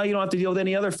don't have to deal with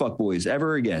any other fuckboys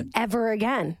ever again. Ever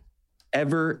again.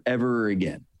 Ever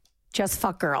again. Just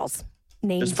fuck girls.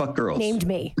 Just fuck girls. Named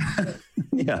me.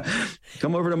 Yeah.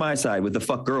 Come over to my side with the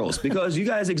fuck girls because you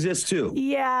guys exist too.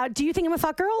 Yeah. Do you think I'm a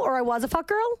fuck girl or I was a fuck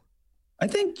girl? I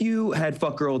think you had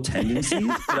fuck girl tendencies,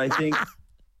 but I think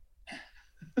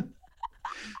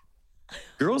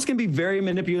girls can be very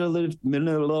manipulative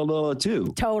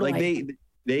too. Totally. Like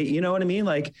they, you know what I mean?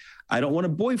 Like, I don't want a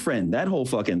boyfriend, that whole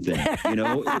fucking thing, you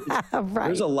know, right.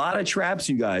 There's a lot of traps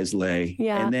you guys lay.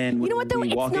 Yeah. And then you know what though?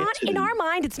 It's not in our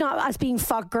mind. It's not us being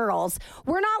fuck girls.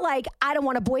 We're not like, I don't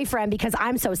want a boyfriend because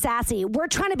I'm so sassy. We're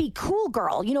trying to be cool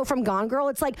girl, you know, from Gone Girl.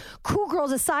 It's like cool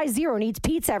girl's a size 0 and eats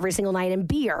pizza every single night and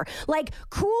beer. Like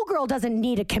cool girl doesn't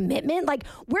need a commitment. Like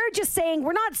we're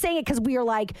not saying it because we are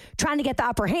like trying to get the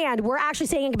upper hand. We're actually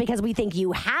saying it because we think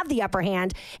you have the upper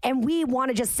hand and we want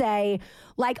to just say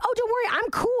like, oh, don't worry, I'm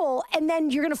cool. And then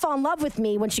you're going to fall in love with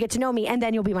me once you get to know me, and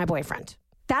then you'll be my boyfriend.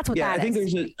 That's what that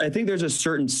is. I think there's a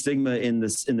certain stigma in the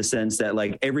sense that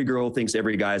like every girl thinks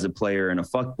every guy is a player and a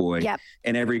fuckboy,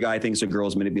 and every guy thinks a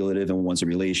girl's manipulative and wants a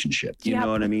relationship. You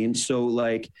know what I mean? So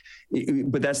like,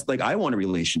 but that's like I want a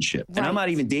relationship, and I'm not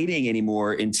even dating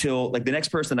anymore until like the next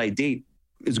person I date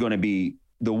is going to be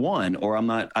the one, or I'm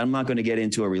not going to get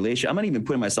into a relationship. I'm not even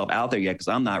putting myself out there yet because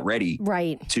I'm not ready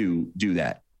to do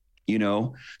that. You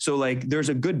know, so like there's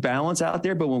a good balance out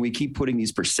there, but when we keep putting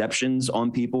these perceptions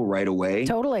on people right away,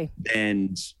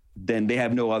 and then they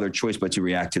have no other choice but to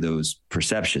react to those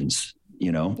perceptions,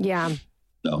 you know? Yeah.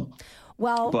 So,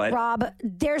 well, Rob,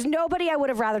 there's nobody I would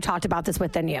have rather talked about this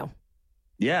with than you.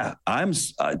 Yeah, I'm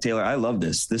Taylor. I love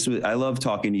this. I love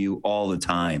talking to you all the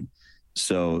time.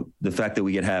 So the fact that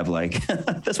we could have like,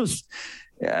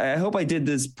 I hope I did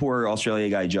this poor Australia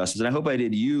guy justice, and I hope I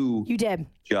did you did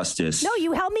justice. No,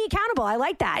 you held me accountable. I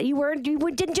like that. You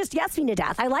didn't just yes me to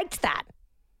death. I liked that.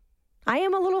 I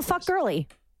am a little fuck girly,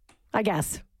 I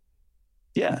guess.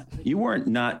 Yeah, you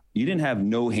didn't have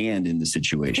no hand in the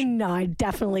situation. No, I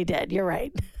definitely did. You're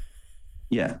right.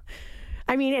 Yeah.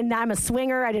 I mean, and I'm a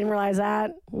swinger. I didn't realize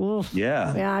that. Oof.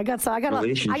 Yeah. Yeah. I got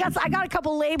a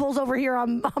couple labels over here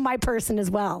on my person as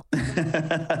well.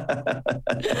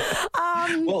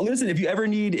 Well, listen, if you ever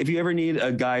need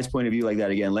a guy's point of view like that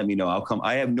again, let me know. I'll come.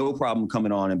 I have no problem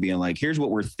coming on and being like, here's what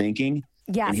we're thinking.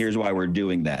 Yes. And here's why we're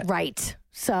doing that. Right.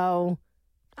 So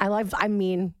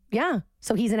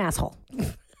so he's an asshole.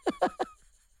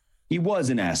 He was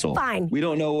an asshole. Fine. We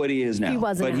don't know what he is now. He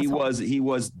was an asshole. He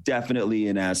was definitely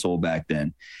an asshole back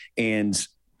then. And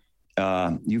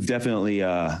you've definitely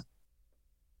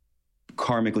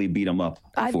karmically beat him up.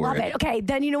 I love it. Okay,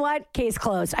 then you know what? Case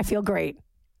closed. I feel great.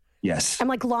 Yes. I'm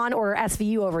like Law and Order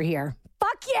SVU over here.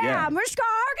 Fuck yeah. Mishka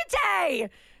Argate.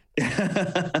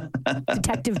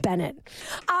 Detective Bennett.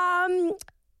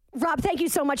 Rob, thank you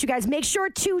so much, you guys. Make sure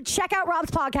to check out Rob's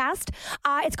podcast.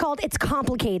 It's called It's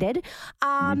Complicated.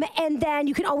 And then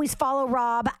you can always follow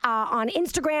Rob on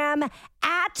Instagram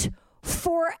at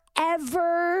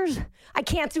Forever. I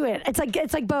can't do it. It's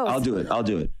like both. I'll do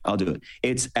it.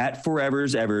 It's at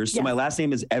Forever's Evors. So my last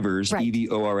name is Evors, right.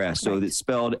 Evors. So it's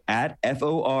spelled at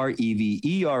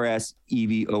Forevers,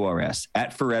 Evors,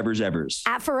 at Forever's Evors.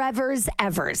 At Forever's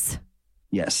Evors.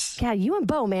 Yes. Yeah, you and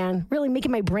Bo, man, really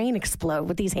making my brain explode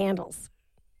with these handles.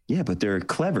 Yeah, but they're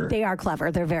clever. They are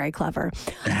clever. They're very clever.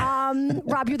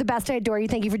 Rob, you're the best. I adore you.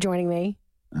 Thank you for joining me.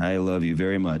 I love you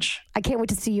very much. I can't wait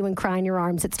to see you and cry in your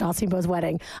arms at Stassi and Bo's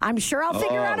wedding. I'm sure I'll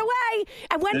figure out a way.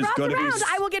 And when Rob's around,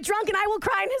 I will get drunk and I will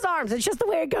cry in his arms. It's just the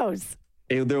way it goes.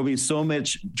 There will be so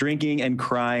much drinking and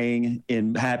crying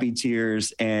in happy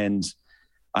tears, and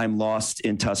I'm lost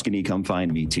in Tuscany, come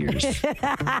find me tears.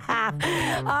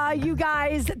 You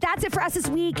guys, that's it for us this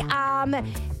week.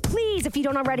 Please, if you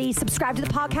don't already, subscribe to the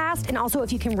podcast. And also,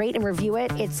 if you can rate and review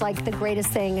it, it's like the greatest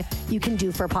thing you can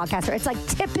do for a podcaster. It's like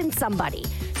tipping somebody.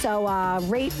 So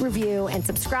rate, review, and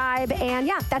subscribe. And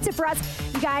yeah, that's it for us.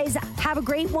 You guys have a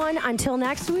great one. Until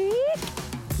next week,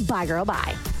 bye, girl,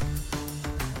 bye.